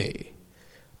movie.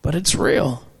 But it's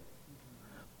real.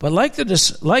 But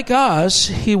like us,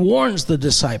 he warns the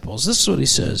disciples. This is what he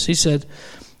says. He said,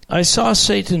 I saw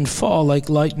Satan fall like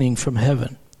lightning from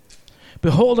heaven.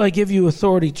 Behold, I give you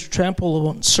authority to trample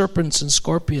on serpents and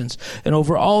scorpions and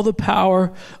over all the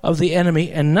power of the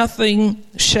enemy, and nothing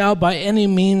shall by any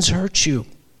means hurt you.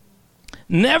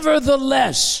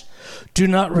 Nevertheless, do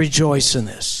not rejoice in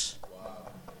this.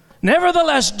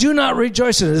 Nevertheless, do not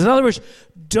rejoice in this. In other words,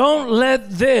 don't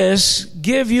let this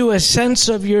give you a sense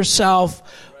of yourself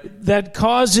that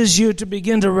causes you to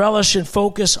begin to relish and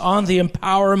focus on the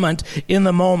empowerment in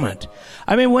the moment.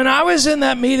 I mean, when I was in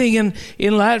that meeting in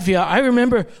Latvia, I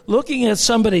remember looking at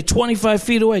somebody 25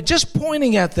 feet away, just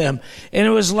pointing at them, and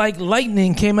it was like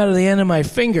lightning came out of the end of my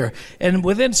finger, and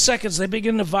within seconds they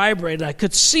began to vibrate. I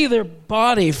could see their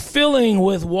body filling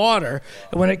with water,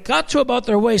 and when it got to about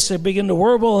their waist, they began to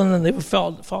warble, and then they would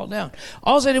fall down.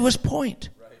 All I did was point.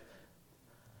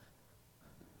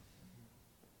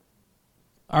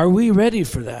 Are we ready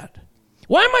for that?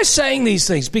 Why am I saying these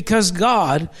things? Because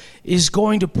God is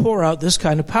going to pour out this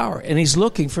kind of power, and he's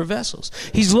looking for vessels.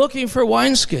 He's looking for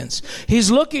wineskins. He's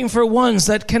looking for ones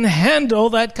that can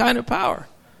handle that kind of power.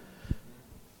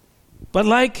 But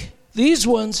like these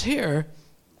ones here,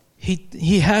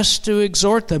 he has to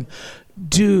exhort them.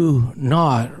 Do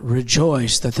not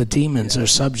rejoice that the demons are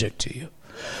subject to you.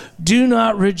 Do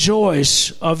not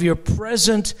rejoice of your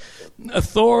present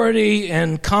authority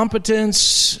and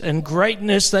competence and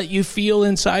greatness that you feel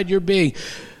inside your being.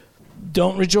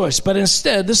 Don't rejoice. But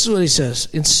instead, this is what he says.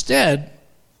 Instead,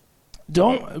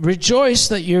 don't rejoice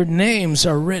that your names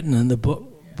are written in the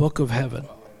book of heaven.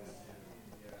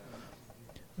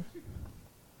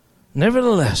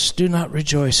 Nevertheless, do not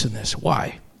rejoice in this.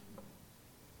 Why?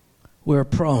 We're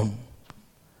prone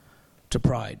to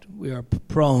pride. We are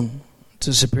prone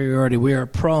to superiority. We are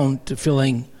prone to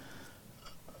feeling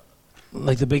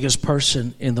like the biggest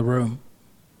person in the room.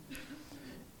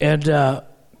 And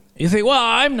you think, well,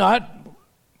 I'm not.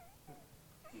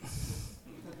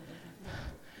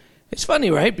 It's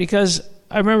funny, right? Because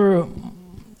I remember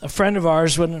a friend of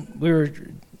ours, when we were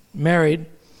married,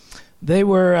 they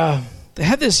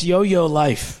had this yo-yo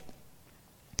life.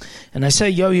 And I say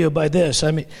yo-yo by this.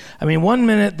 I mean, one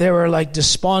minute they were like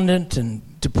despondent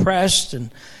and depressed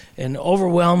and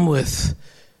overwhelmed with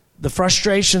the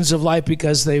frustrations of life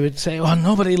because they would say, oh,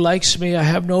 nobody likes me, I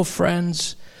have no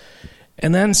friends.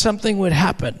 And then something would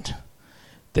happen.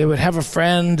 They would have a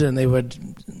friend and they would,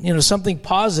 something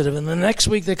positive. And the next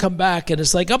week they come back and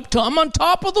it's like, I'm on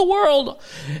top of the world.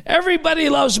 Everybody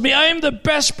loves me. I am the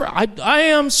best. I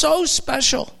am so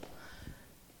special.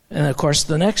 And of course,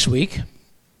 the next week,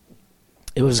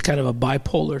 it was kind of a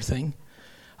bipolar thing.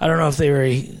 I don't know if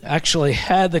they actually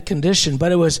had the condition,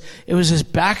 but it was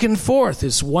just back and forth.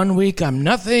 It's one week, I'm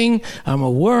nothing. I'm a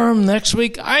worm. Next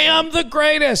week, I am the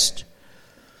greatest.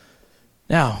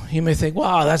 Now, you may think,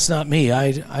 wow, that's not me.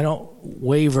 I don't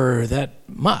waver that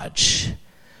much.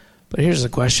 But here's the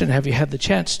question. Have you had the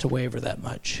chance to waver that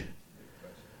much?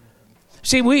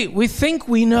 See, we think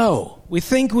we know. We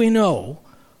think we know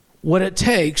what it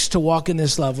takes to walk in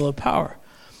this level of power.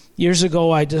 Years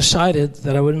ago, I decided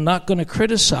that I was not going to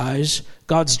criticize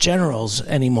God's generals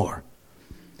anymore.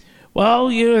 Well,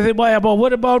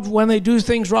 what about when they do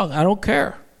things wrong? I don't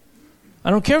care. I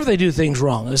don't care if they do things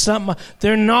wrong.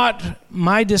 They're not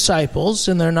my disciples,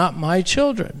 and they're not my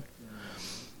children.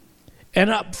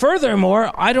 And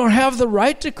furthermore, I don't have the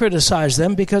right to criticize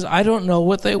them because I don't know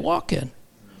what they walk in.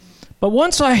 But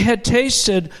once I had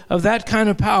tasted of that kind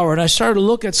of power, and I started to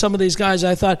look at some of these guys,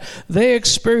 I thought they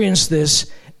experience this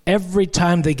every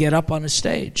time they get up on a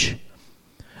stage.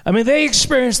 I mean, they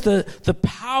experience the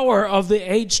power of the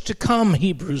age to come,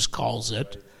 Hebrews calls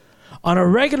it, on a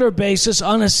regular basis,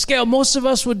 on a scale most of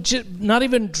us would not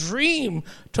even dream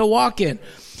to walk in.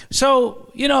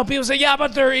 So, people say, yeah,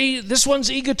 but this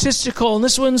one's egotistical, and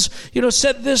this one's,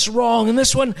 said this wrong, and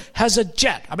this one has a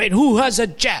jet. I mean, who has a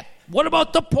jet? What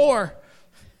about the poor?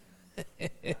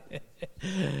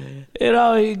 It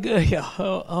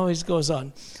always goes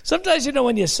on. Sometimes,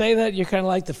 when you say that, you're kind of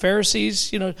like the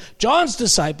Pharisees, John's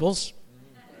disciples.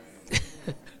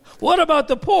 What about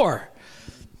the poor?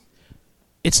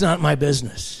 It's not my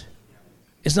business.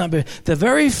 It's not the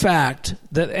very fact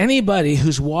that anybody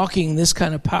who's walking this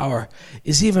kind of power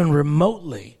is even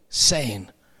remotely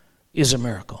sane is a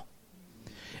miracle.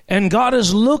 And God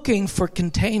is looking for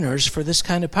containers for this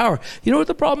kind of power. You know what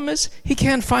the problem is? He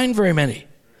can't find very many.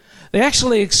 They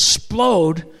actually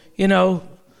explode,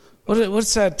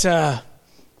 what's that?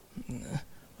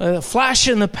 Flash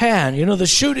in the pan, the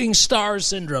shooting star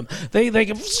syndrome. They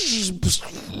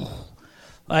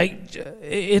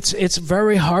it's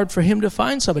very hard for him to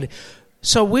find somebody.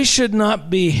 So we should not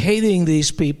be hating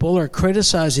these people or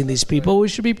criticizing these people. We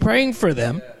should be praying for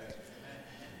them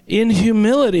in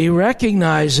humility,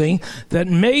 recognizing that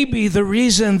maybe the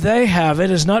reason they have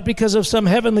it is not because of some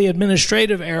heavenly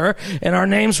administrative error and our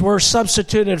names were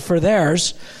substituted for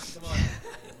theirs.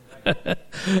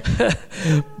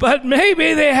 But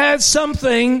maybe they had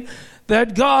something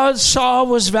that God saw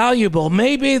was valuable.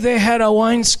 Maybe they had a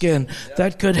wineskin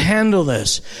that could handle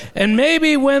this. And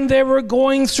maybe when they were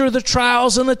going through the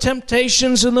trials and the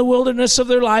temptations in the wilderness of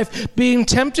their life, being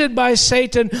tempted by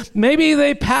Satan, maybe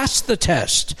they passed the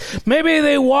test. Maybe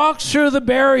they walked through the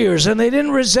barriers and they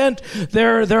didn't resent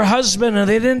their husband, and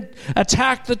they didn't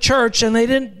attack the church, and they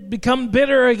didn't become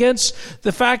bitter against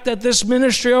the fact that this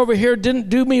ministry over here didn't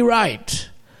do me right.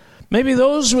 Maybe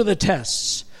those were the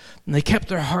tests. And they kept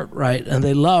their heart right, and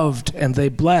they loved, and they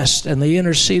blessed, and they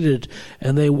interceded,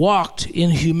 and they walked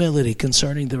in humility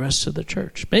concerning the rest of the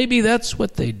church. Maybe that's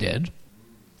what they did.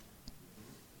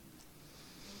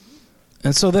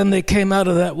 And so then they came out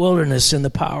of that wilderness in the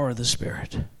power of the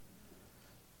Spirit.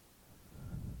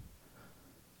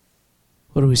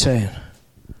 What are we saying?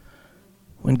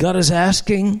 When God is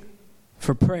asking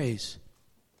for praise,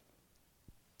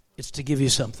 it's to give you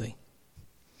something.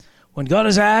 When God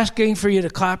is asking for you to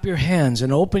clap your hands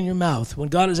and open your mouth, when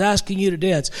God is asking you to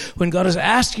dance, when God is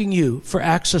asking you for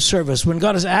acts of service, when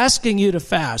God is asking you to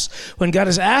fast, when God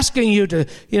is asking you to,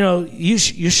 you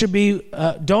should be,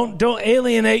 don't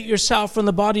alienate yourself from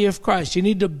the body of Christ. You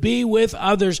need to be with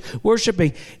others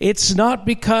worshiping. It's not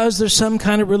because there's some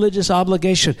kind of religious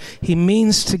obligation. He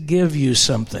means to give you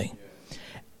something.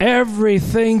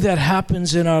 Everything that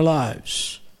happens in our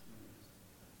lives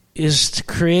is to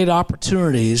create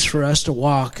opportunities for us to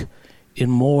walk in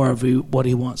more of what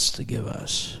he wants to give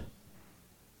us.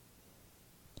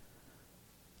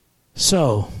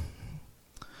 So,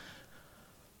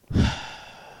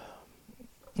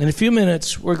 In a few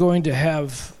minutes, we're going to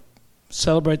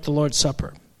celebrate the Lord's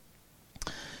Supper.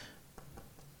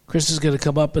 Chris is going to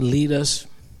come up and lead us.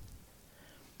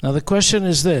 Now, the question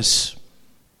is this.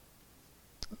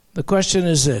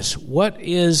 What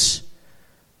is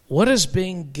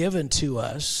being given to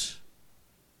us?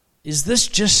 Is this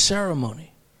just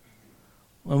ceremony?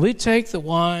 When we take the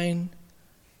wine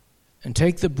and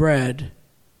take the bread,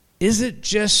 is it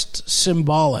just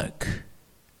symbolic?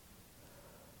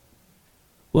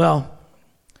 Well,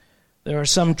 there are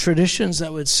some traditions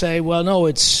that would say, well, no,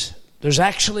 there's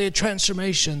actually a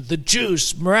transformation. The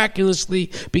juice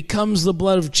miraculously becomes the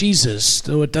blood of Jesus,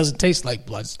 though it doesn't taste like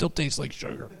blood, it still tastes like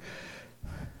sugar.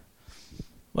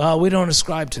 Well, we don't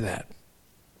ascribe to that.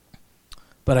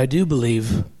 But I do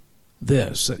believe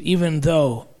this, that even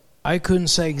though I couldn't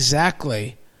say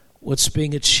exactly what's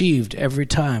being achieved every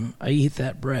time I eat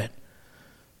that bread,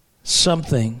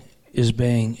 something is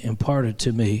being imparted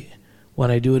to me when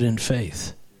I do it in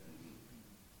faith.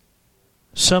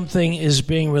 Something is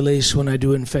being released when I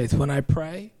do it in faith. When I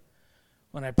pray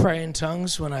in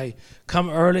tongues, when I come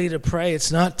early to pray,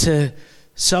 it's not to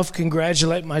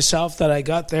self-congratulate myself that I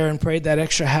got there and prayed that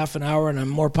extra half an hour and I'm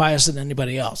more pious than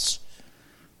anybody else.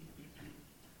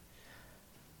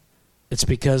 It's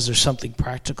because there's something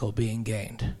practical being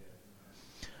gained.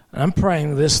 And I'm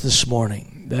praying this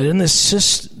morning, that in this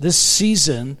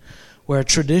season where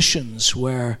traditions,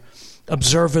 where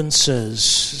observances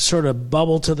sort of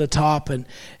bubble to the top and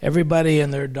everybody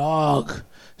and their dog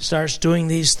starts doing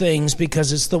these things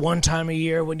because it's the one time a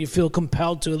year when you feel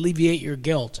compelled to alleviate your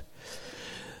guilt,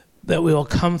 that we will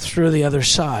come through the other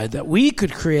side, that we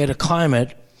could create a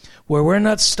climate where we're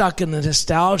not stuck in the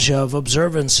nostalgia of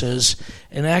observances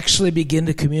and actually begin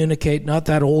to communicate not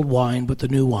that old wine, but the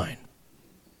new wine.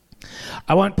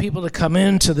 I want people to come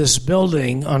into this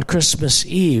building on Christmas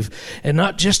Eve and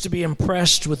not just to be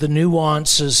impressed with the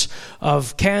nuances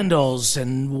of candles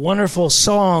and wonderful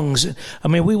songs. I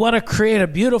mean, we want to create a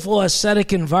beautiful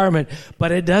aesthetic environment,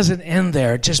 but it doesn't end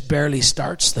there. It just barely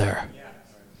starts there.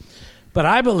 But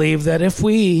I believe that if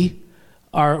we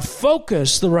are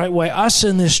focused the right way, us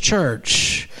in this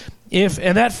church,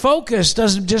 and that focus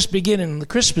doesn't just begin in the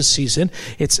Christmas season,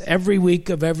 it's every week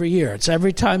of every year. It's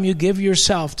every time you give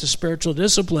yourself to spiritual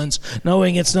disciplines,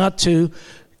 knowing it's not to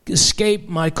escape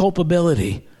my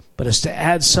culpability, but it's to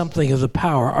add something of the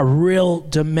power, a real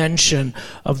dimension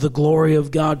of the glory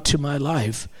of God to my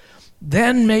life.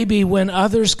 Then maybe when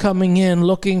others coming in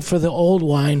looking for the old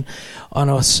wine on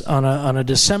a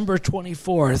December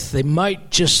 24th, they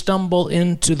might just stumble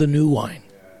into the new wine.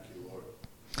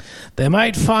 They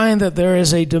might find that there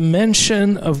is a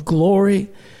dimension of glory,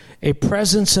 a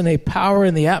presence and a power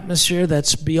in the atmosphere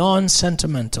that's beyond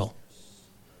sentimental.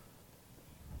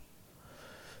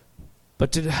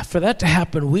 But for that to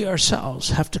happen, we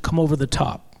ourselves have to come over the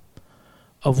top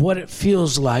of what it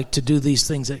feels like to do these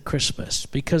things at Christmas,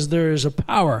 because there is a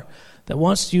power that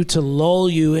wants you to lull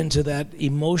you into that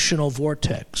emotional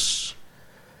vortex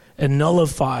and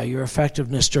nullify your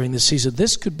effectiveness during the season.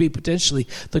 This could be potentially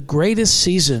the greatest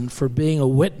season for being a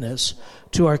witness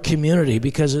to our community,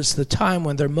 because it's the time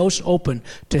when they're most open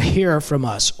to hear from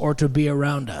us or to be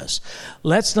around us.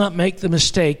 Let's not make the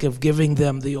mistake of giving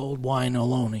them the old wine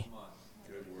alone.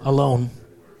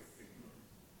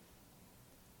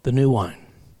 The new wine.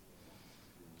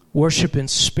 Worship in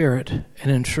spirit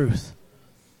and in truth.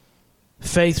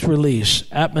 Faith release,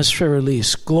 atmosphere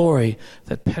release, glory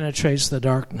that penetrates the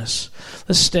darkness.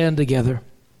 Let's stand together.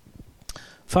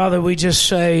 Father, we just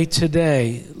say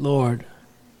today, Lord,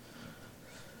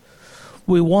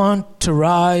 we want to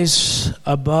rise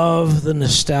above the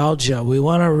nostalgia. We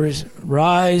want to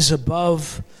rise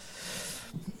above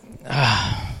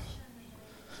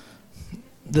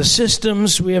the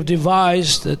systems we have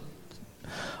devised that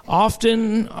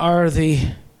often are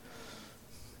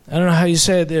I don't know how you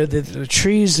say it, the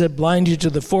trees that blind you to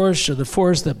the forest, or the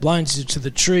forest that blinds you to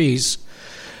the trees.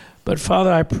 But Father,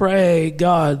 I pray,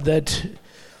 God, that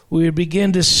we would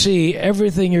begin to see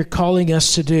everything you're calling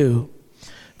us to do.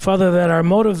 Father, that our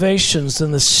motivations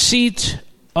and the seat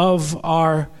of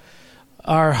our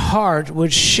heart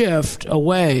would shift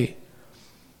away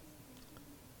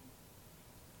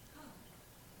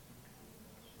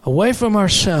from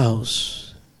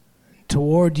ourselves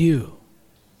toward you.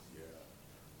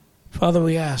 Father,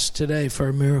 we ask today for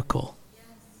a miracle.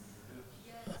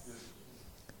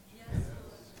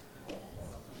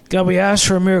 God, we ask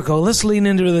for a miracle. Let's lean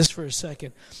into this for a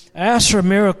second. I ask for a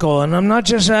miracle, and I'm not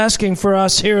just asking for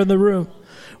us here in the room.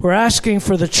 We're asking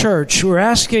for the church. We're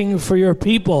asking for your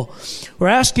people. We're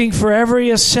asking for every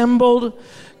assembled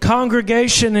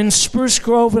congregation in Spruce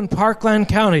Grove and Parkland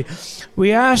County.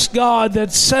 We ask, God,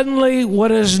 that suddenly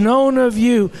what is known of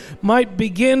you might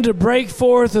begin to break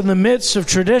forth in the midst of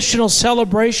traditional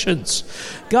celebrations.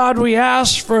 God, we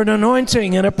ask for an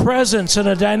anointing and a presence and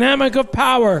a dynamic of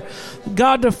power,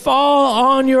 God, to fall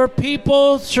on your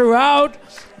people throughout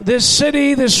this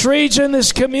city, this region,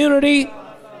 this community.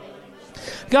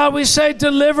 God, we say,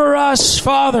 deliver us,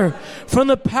 Father, from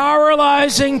the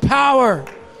paralyzing power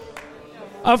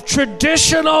of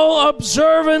traditional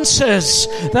observances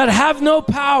that have no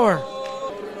power.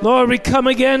 Lord, we come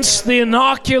against the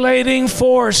inoculating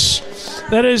force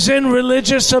that is in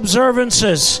religious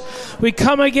observances. We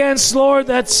come against, Lord,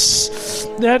 it's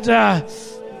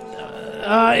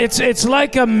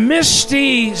like a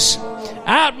misty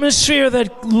atmosphere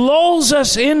that lulls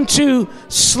us into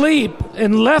sleep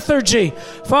and lethargy.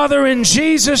 Father, in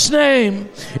Jesus' name,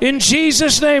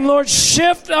 Lord,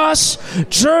 shift us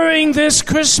during this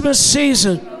Christmas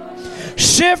season.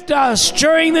 Shift us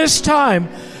during this time.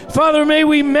 Father, may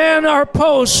we man our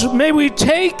posts. May we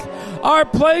take our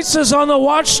places on the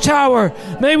watchtower.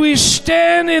 May we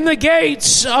stand in the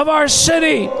gates of our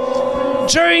city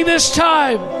during this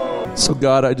time. So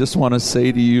God, I just want to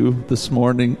say to you this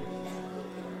morning,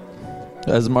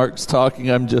 as Mark's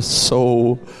talking, I'm just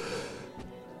so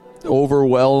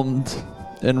overwhelmed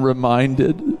and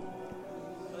reminded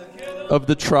of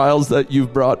the trials that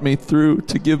you've brought me through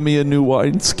to give me a new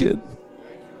wineskin.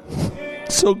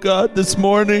 So God, this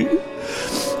morning,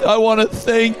 I want to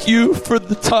thank you for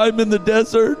the time in the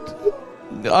desert.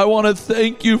 I want to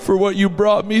thank you for what you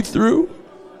brought me through.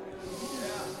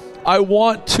 I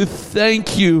want to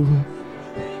thank you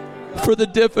for the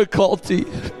difficulty.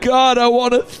 God, I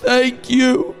want to thank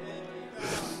you.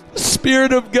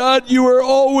 Spirit of God, you are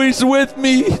always with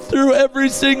me through every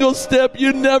single step.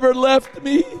 You never left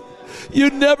me. You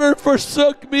never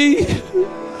forsook me.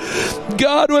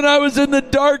 God, when I was in the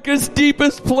darkest,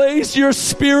 deepest place, your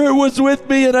Spirit was with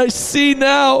me, and I see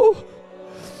now,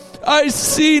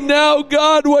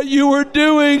 God, what you were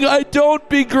doing. I don't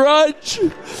begrudge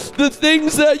the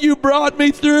things that you brought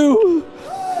me through.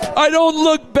 I don't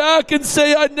look back and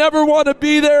say, I never want to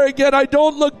be there again. I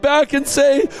don't look back and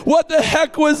say, what the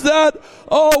heck was that?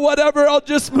 Oh, whatever, I'll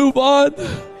just move on.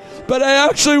 But I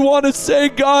actually want to say,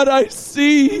 God, I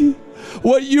see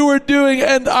what you were doing,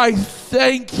 and I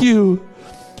thank you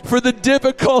for the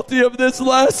difficulty of this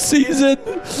last season.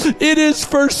 It is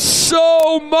for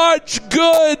so much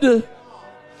good.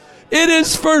 It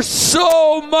is for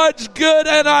so much good,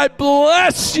 and I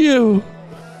bless you.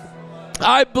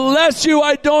 I bless you.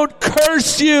 I don't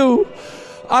curse you.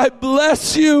 I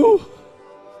bless you.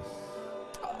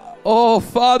 Oh,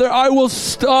 Father, I will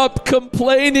stop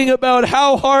complaining about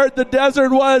how hard the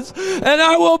desert was, and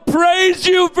I will praise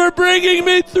you for bringing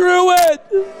me through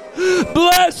it.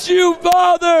 Bless you,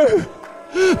 Father.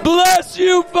 Bless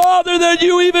you, Father, that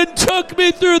you even took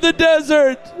me through the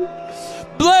desert.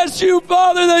 Bless you,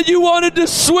 Father, that you wanted to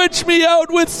switch me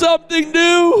out with something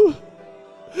new.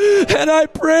 And I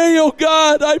pray, oh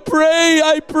God, I pray,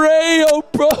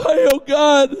 oh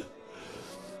God,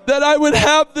 that I would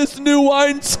have this new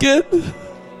wineskin.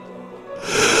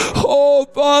 Oh,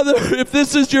 Father, if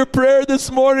this is your prayer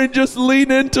this morning, just lean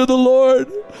into the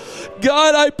Lord.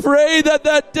 God, I pray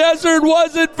that desert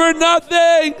wasn't for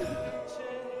nothing.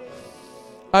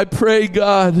 I pray,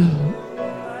 God,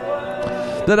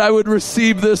 that I would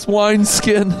receive this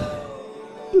wineskin.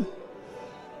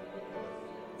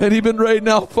 And even right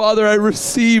now, Father, I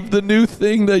receive the new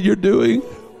thing that you're doing.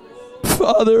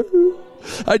 Father,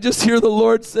 I just hear the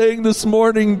Lord saying this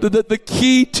morning that the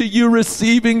key to you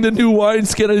receiving the new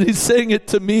wineskin, and he's saying it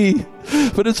to me,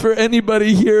 but it's for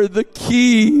anybody here, the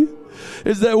key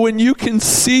is that when you can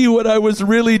see what I was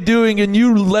really doing and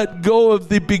you let go of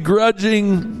the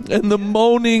begrudging and the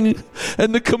moaning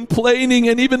and the complaining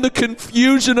and even the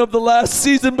confusion of the last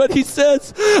season, but he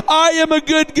says, I am a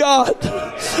good God.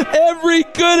 Every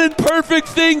good and perfect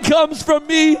thing comes from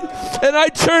me, and I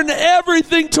turn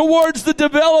everything towards the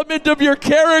development of your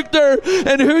character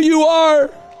and who you are.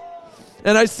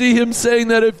 And I see him saying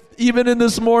that if even in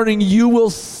this morning you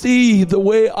will see the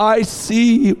way I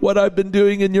see what I've been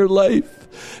doing in your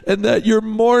life, and that your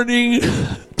mourning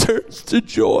turns to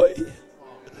joy.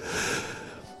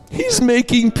 He's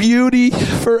making beauty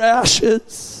for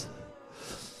ashes,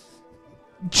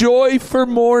 joy for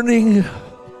mourning,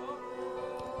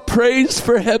 praise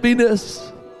for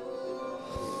heaviness,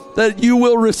 that you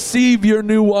will receive your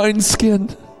new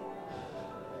wineskin.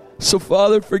 So,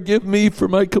 Father, forgive me for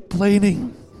my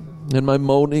complaining and my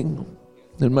moaning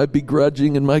and my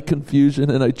begrudging and my confusion,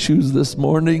 and I choose this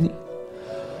morning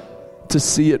to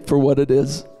see it for what it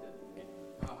is,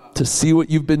 to see what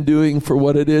you've been doing for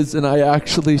what it is. And I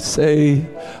actually say,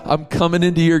 I'm coming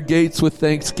into your gates with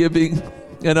thanksgiving,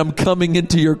 and I'm coming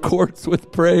into your courts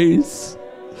with praise,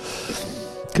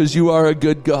 because you are a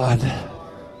good God.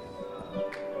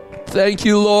 Thank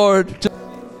you, Lord.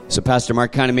 So Pastor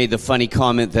Mark kind of made the funny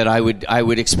comment that I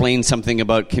would explain something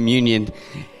about communion,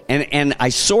 and I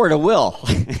sort of will.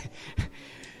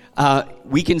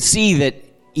 We can see that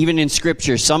even in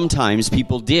Scripture, sometimes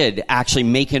people did actually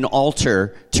make an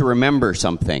altar to remember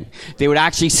something. They would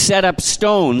actually set up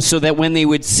stones so that when they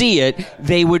would see it,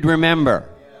 they would remember.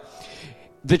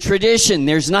 The tradition,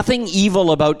 there's nothing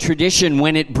evil about tradition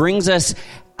when it brings us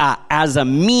as a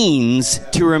means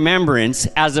to remembrance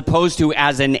as opposed to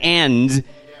as an end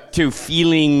to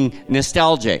feeling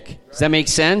nostalgic. Does that make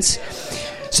sense?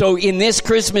 So in this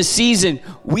Christmas season,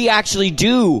 we actually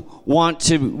do want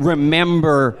to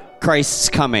remember Christ's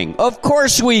coming. Of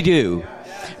course we do.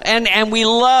 And we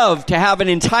love to have an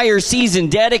entire season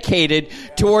dedicated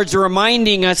towards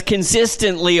reminding us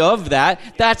consistently of that.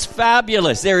 That's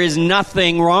fabulous. There is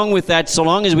nothing wrong with that so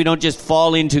long as we don't just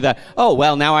fall into the, oh,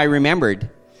 well, now I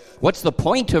remembered. What's the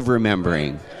point of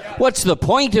remembering? What's the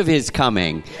point of his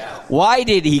coming? Why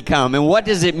did he come? And what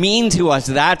does it mean to us?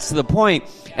 That's the point.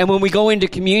 And when we go into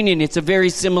communion, it's a very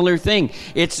similar thing.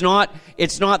 It's not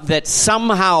that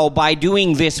somehow by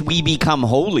doing this we become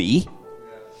holy.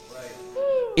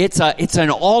 It's an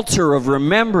altar of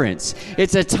remembrance.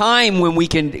 It's a time when we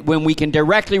can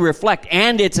directly reflect,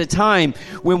 and it's a time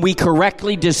when we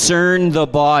correctly discern the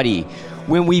body.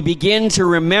 When we begin to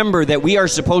remember that we are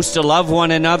supposed to love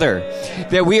one another,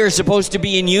 that we are supposed to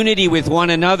be in unity with one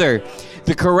another,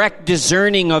 the correct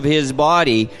discerning of his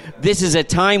body, this is a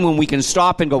time when we can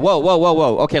stop and go, whoa, whoa, whoa,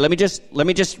 whoa. Okay, let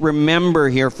me just remember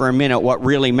here for a minute what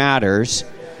really matters.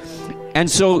 And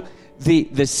so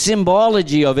the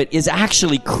symbology of it is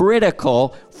actually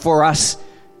critical for us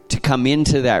to come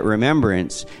into that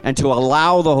remembrance and to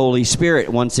allow the Holy Spirit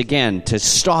once again to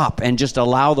stop and just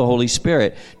allow the Holy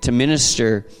Spirit to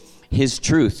minister his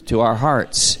truth to our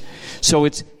hearts. So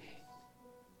it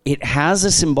has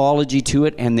a symbology to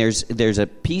it, and there's a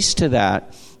piece to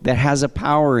that has a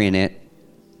power in it,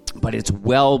 but it's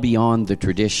well beyond the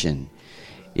tradition.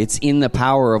 It's in the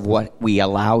power of what we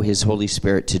allow his Holy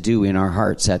Spirit to do in our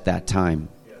hearts at that time.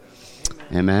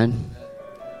 Amen.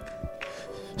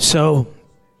 So,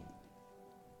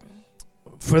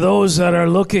 for those that are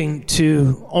looking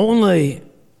to only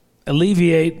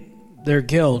alleviate their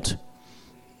guilt,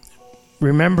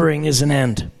 remembering is an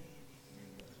end.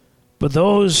 But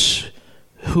those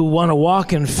who want to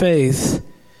walk in faith,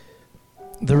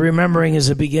 the remembering is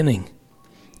a beginning.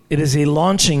 It is a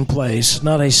launching place,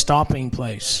 not a stopping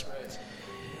place.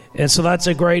 And so that's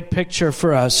a great picture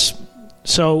for us.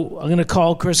 So I'm going to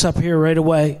call Chris up here right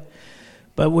away.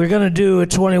 But we're going to do a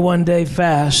 21-day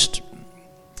fast.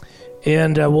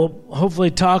 And we'll hopefully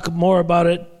talk more about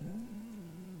it,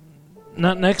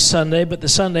 not next Sunday, but the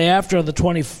Sunday after on the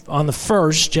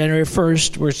 1st, January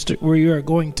 1st, where you are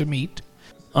going to meet.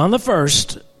 On the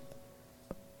 1st,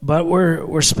 but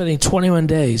we're spending 21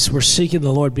 days. We're seeking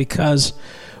the Lord because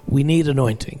we need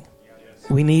anointing.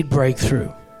 We need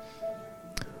breakthrough.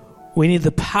 We need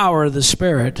the power of the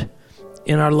Spirit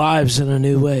in our lives in a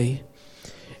new way.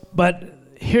 But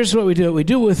here's what we do. We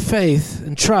do it with faith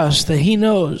and trust that he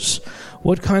knows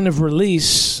what kind of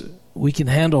release we can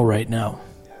handle right now.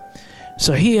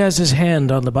 So he has his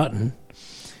hand on the button.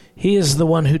 He is the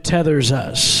one who tethers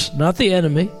us, not the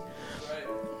enemy,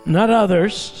 not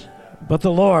others, but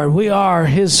the Lord. We are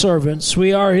his servants.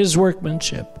 We are his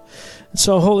workmanship. And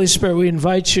so, Holy Spirit, we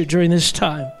invite you during this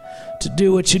time to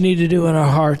do what you need to do in our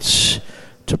hearts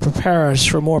to prepare us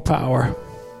for more power.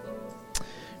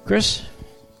 Chris?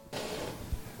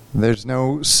 There's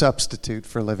no substitute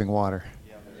for living water,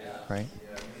 right?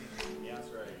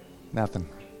 Nothing.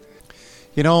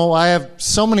 You know, I have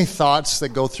so many thoughts that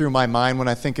go through my mind when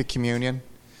I think of communion.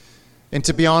 And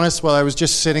to be honest, while I was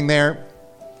just sitting there,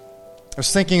 I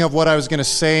was thinking of what I was going to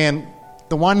say, and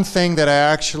the one thing that I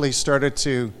actually started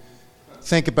to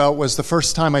think about was the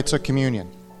first time I took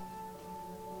communion.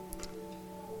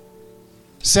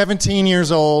 17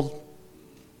 years old,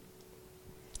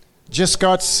 just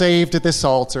got saved at this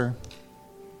altar.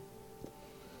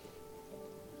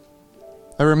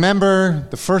 I remember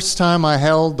the first time I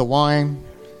held the wine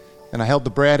and I held the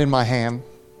bread in my hand.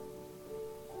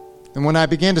 And when I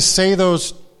began to say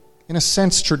those, in a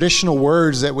sense, traditional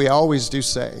words that we always do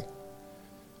say,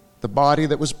 the body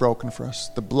that was broken for us,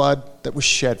 the blood that was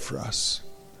shed for us.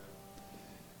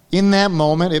 In that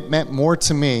moment, it meant more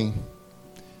to me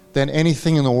than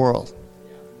anything in the world.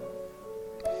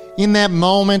 In that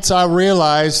moment, I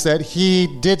realized that he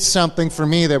did something for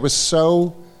me that was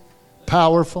so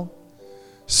powerful,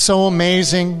 so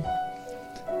amazing.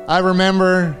 I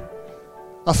remember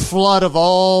a flood of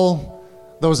all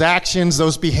those actions,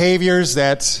 those behaviors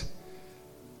that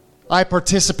I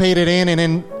participated in, and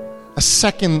in a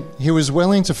second, He was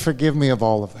willing to forgive me of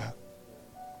all of that.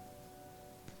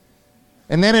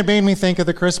 And then it made me think of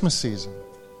the Christmas season.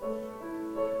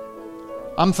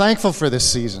 I'm thankful for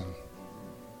this season.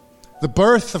 The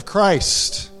birth of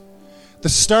Christ, the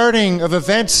starting of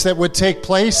events that would take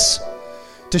place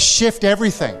to shift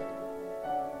everything,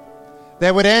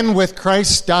 that would end with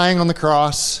Christ dying on the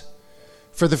cross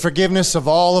for the forgiveness of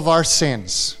all of our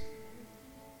sins.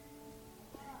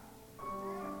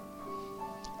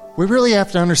 We really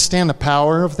have to understand the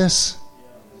power of this,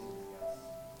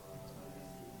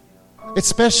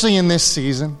 especially in this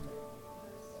season.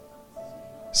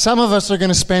 Some of us are going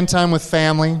to spend time with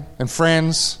family and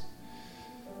friends.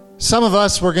 Some of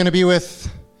us, we're going to be with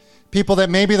people that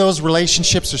maybe those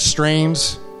relationships are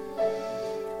strained.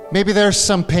 Maybe there's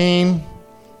some pain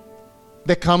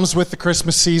that comes with the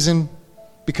Christmas season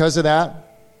because of that.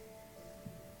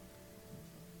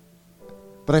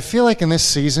 But I feel like in this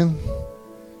season,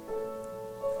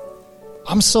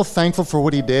 I'm so thankful for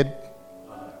what He did.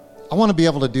 I want to be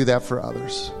able to do that for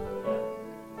others.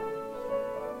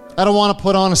 I don't want to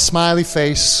put on a smiley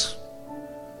face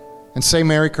and say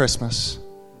Merry Christmas.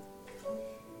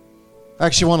 I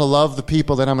actually want to love the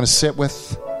people that I'm going to sit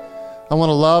with. I want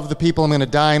to love the people I'm going to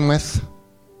dine with.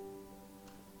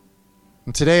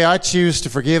 And today I choose to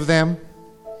forgive them.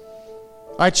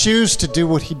 I choose to do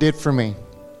what He did for me.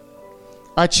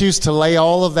 I choose to lay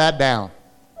all of that down.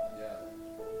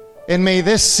 And may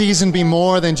this season be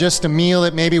more than just a meal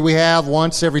that maybe we have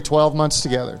once every 12 months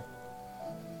together.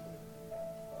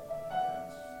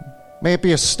 May it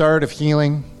be a start of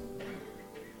healing,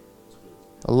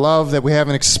 a love that we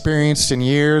haven't experienced in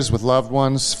years with loved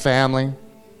ones, family.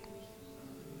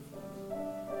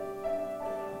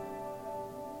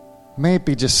 May it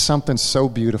be just something so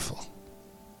beautiful.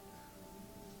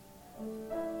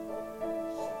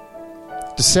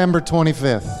 December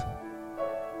 25th.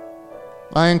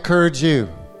 I encourage you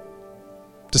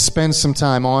to spend some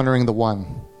time honoring the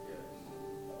one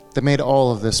that made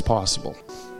all of this possible.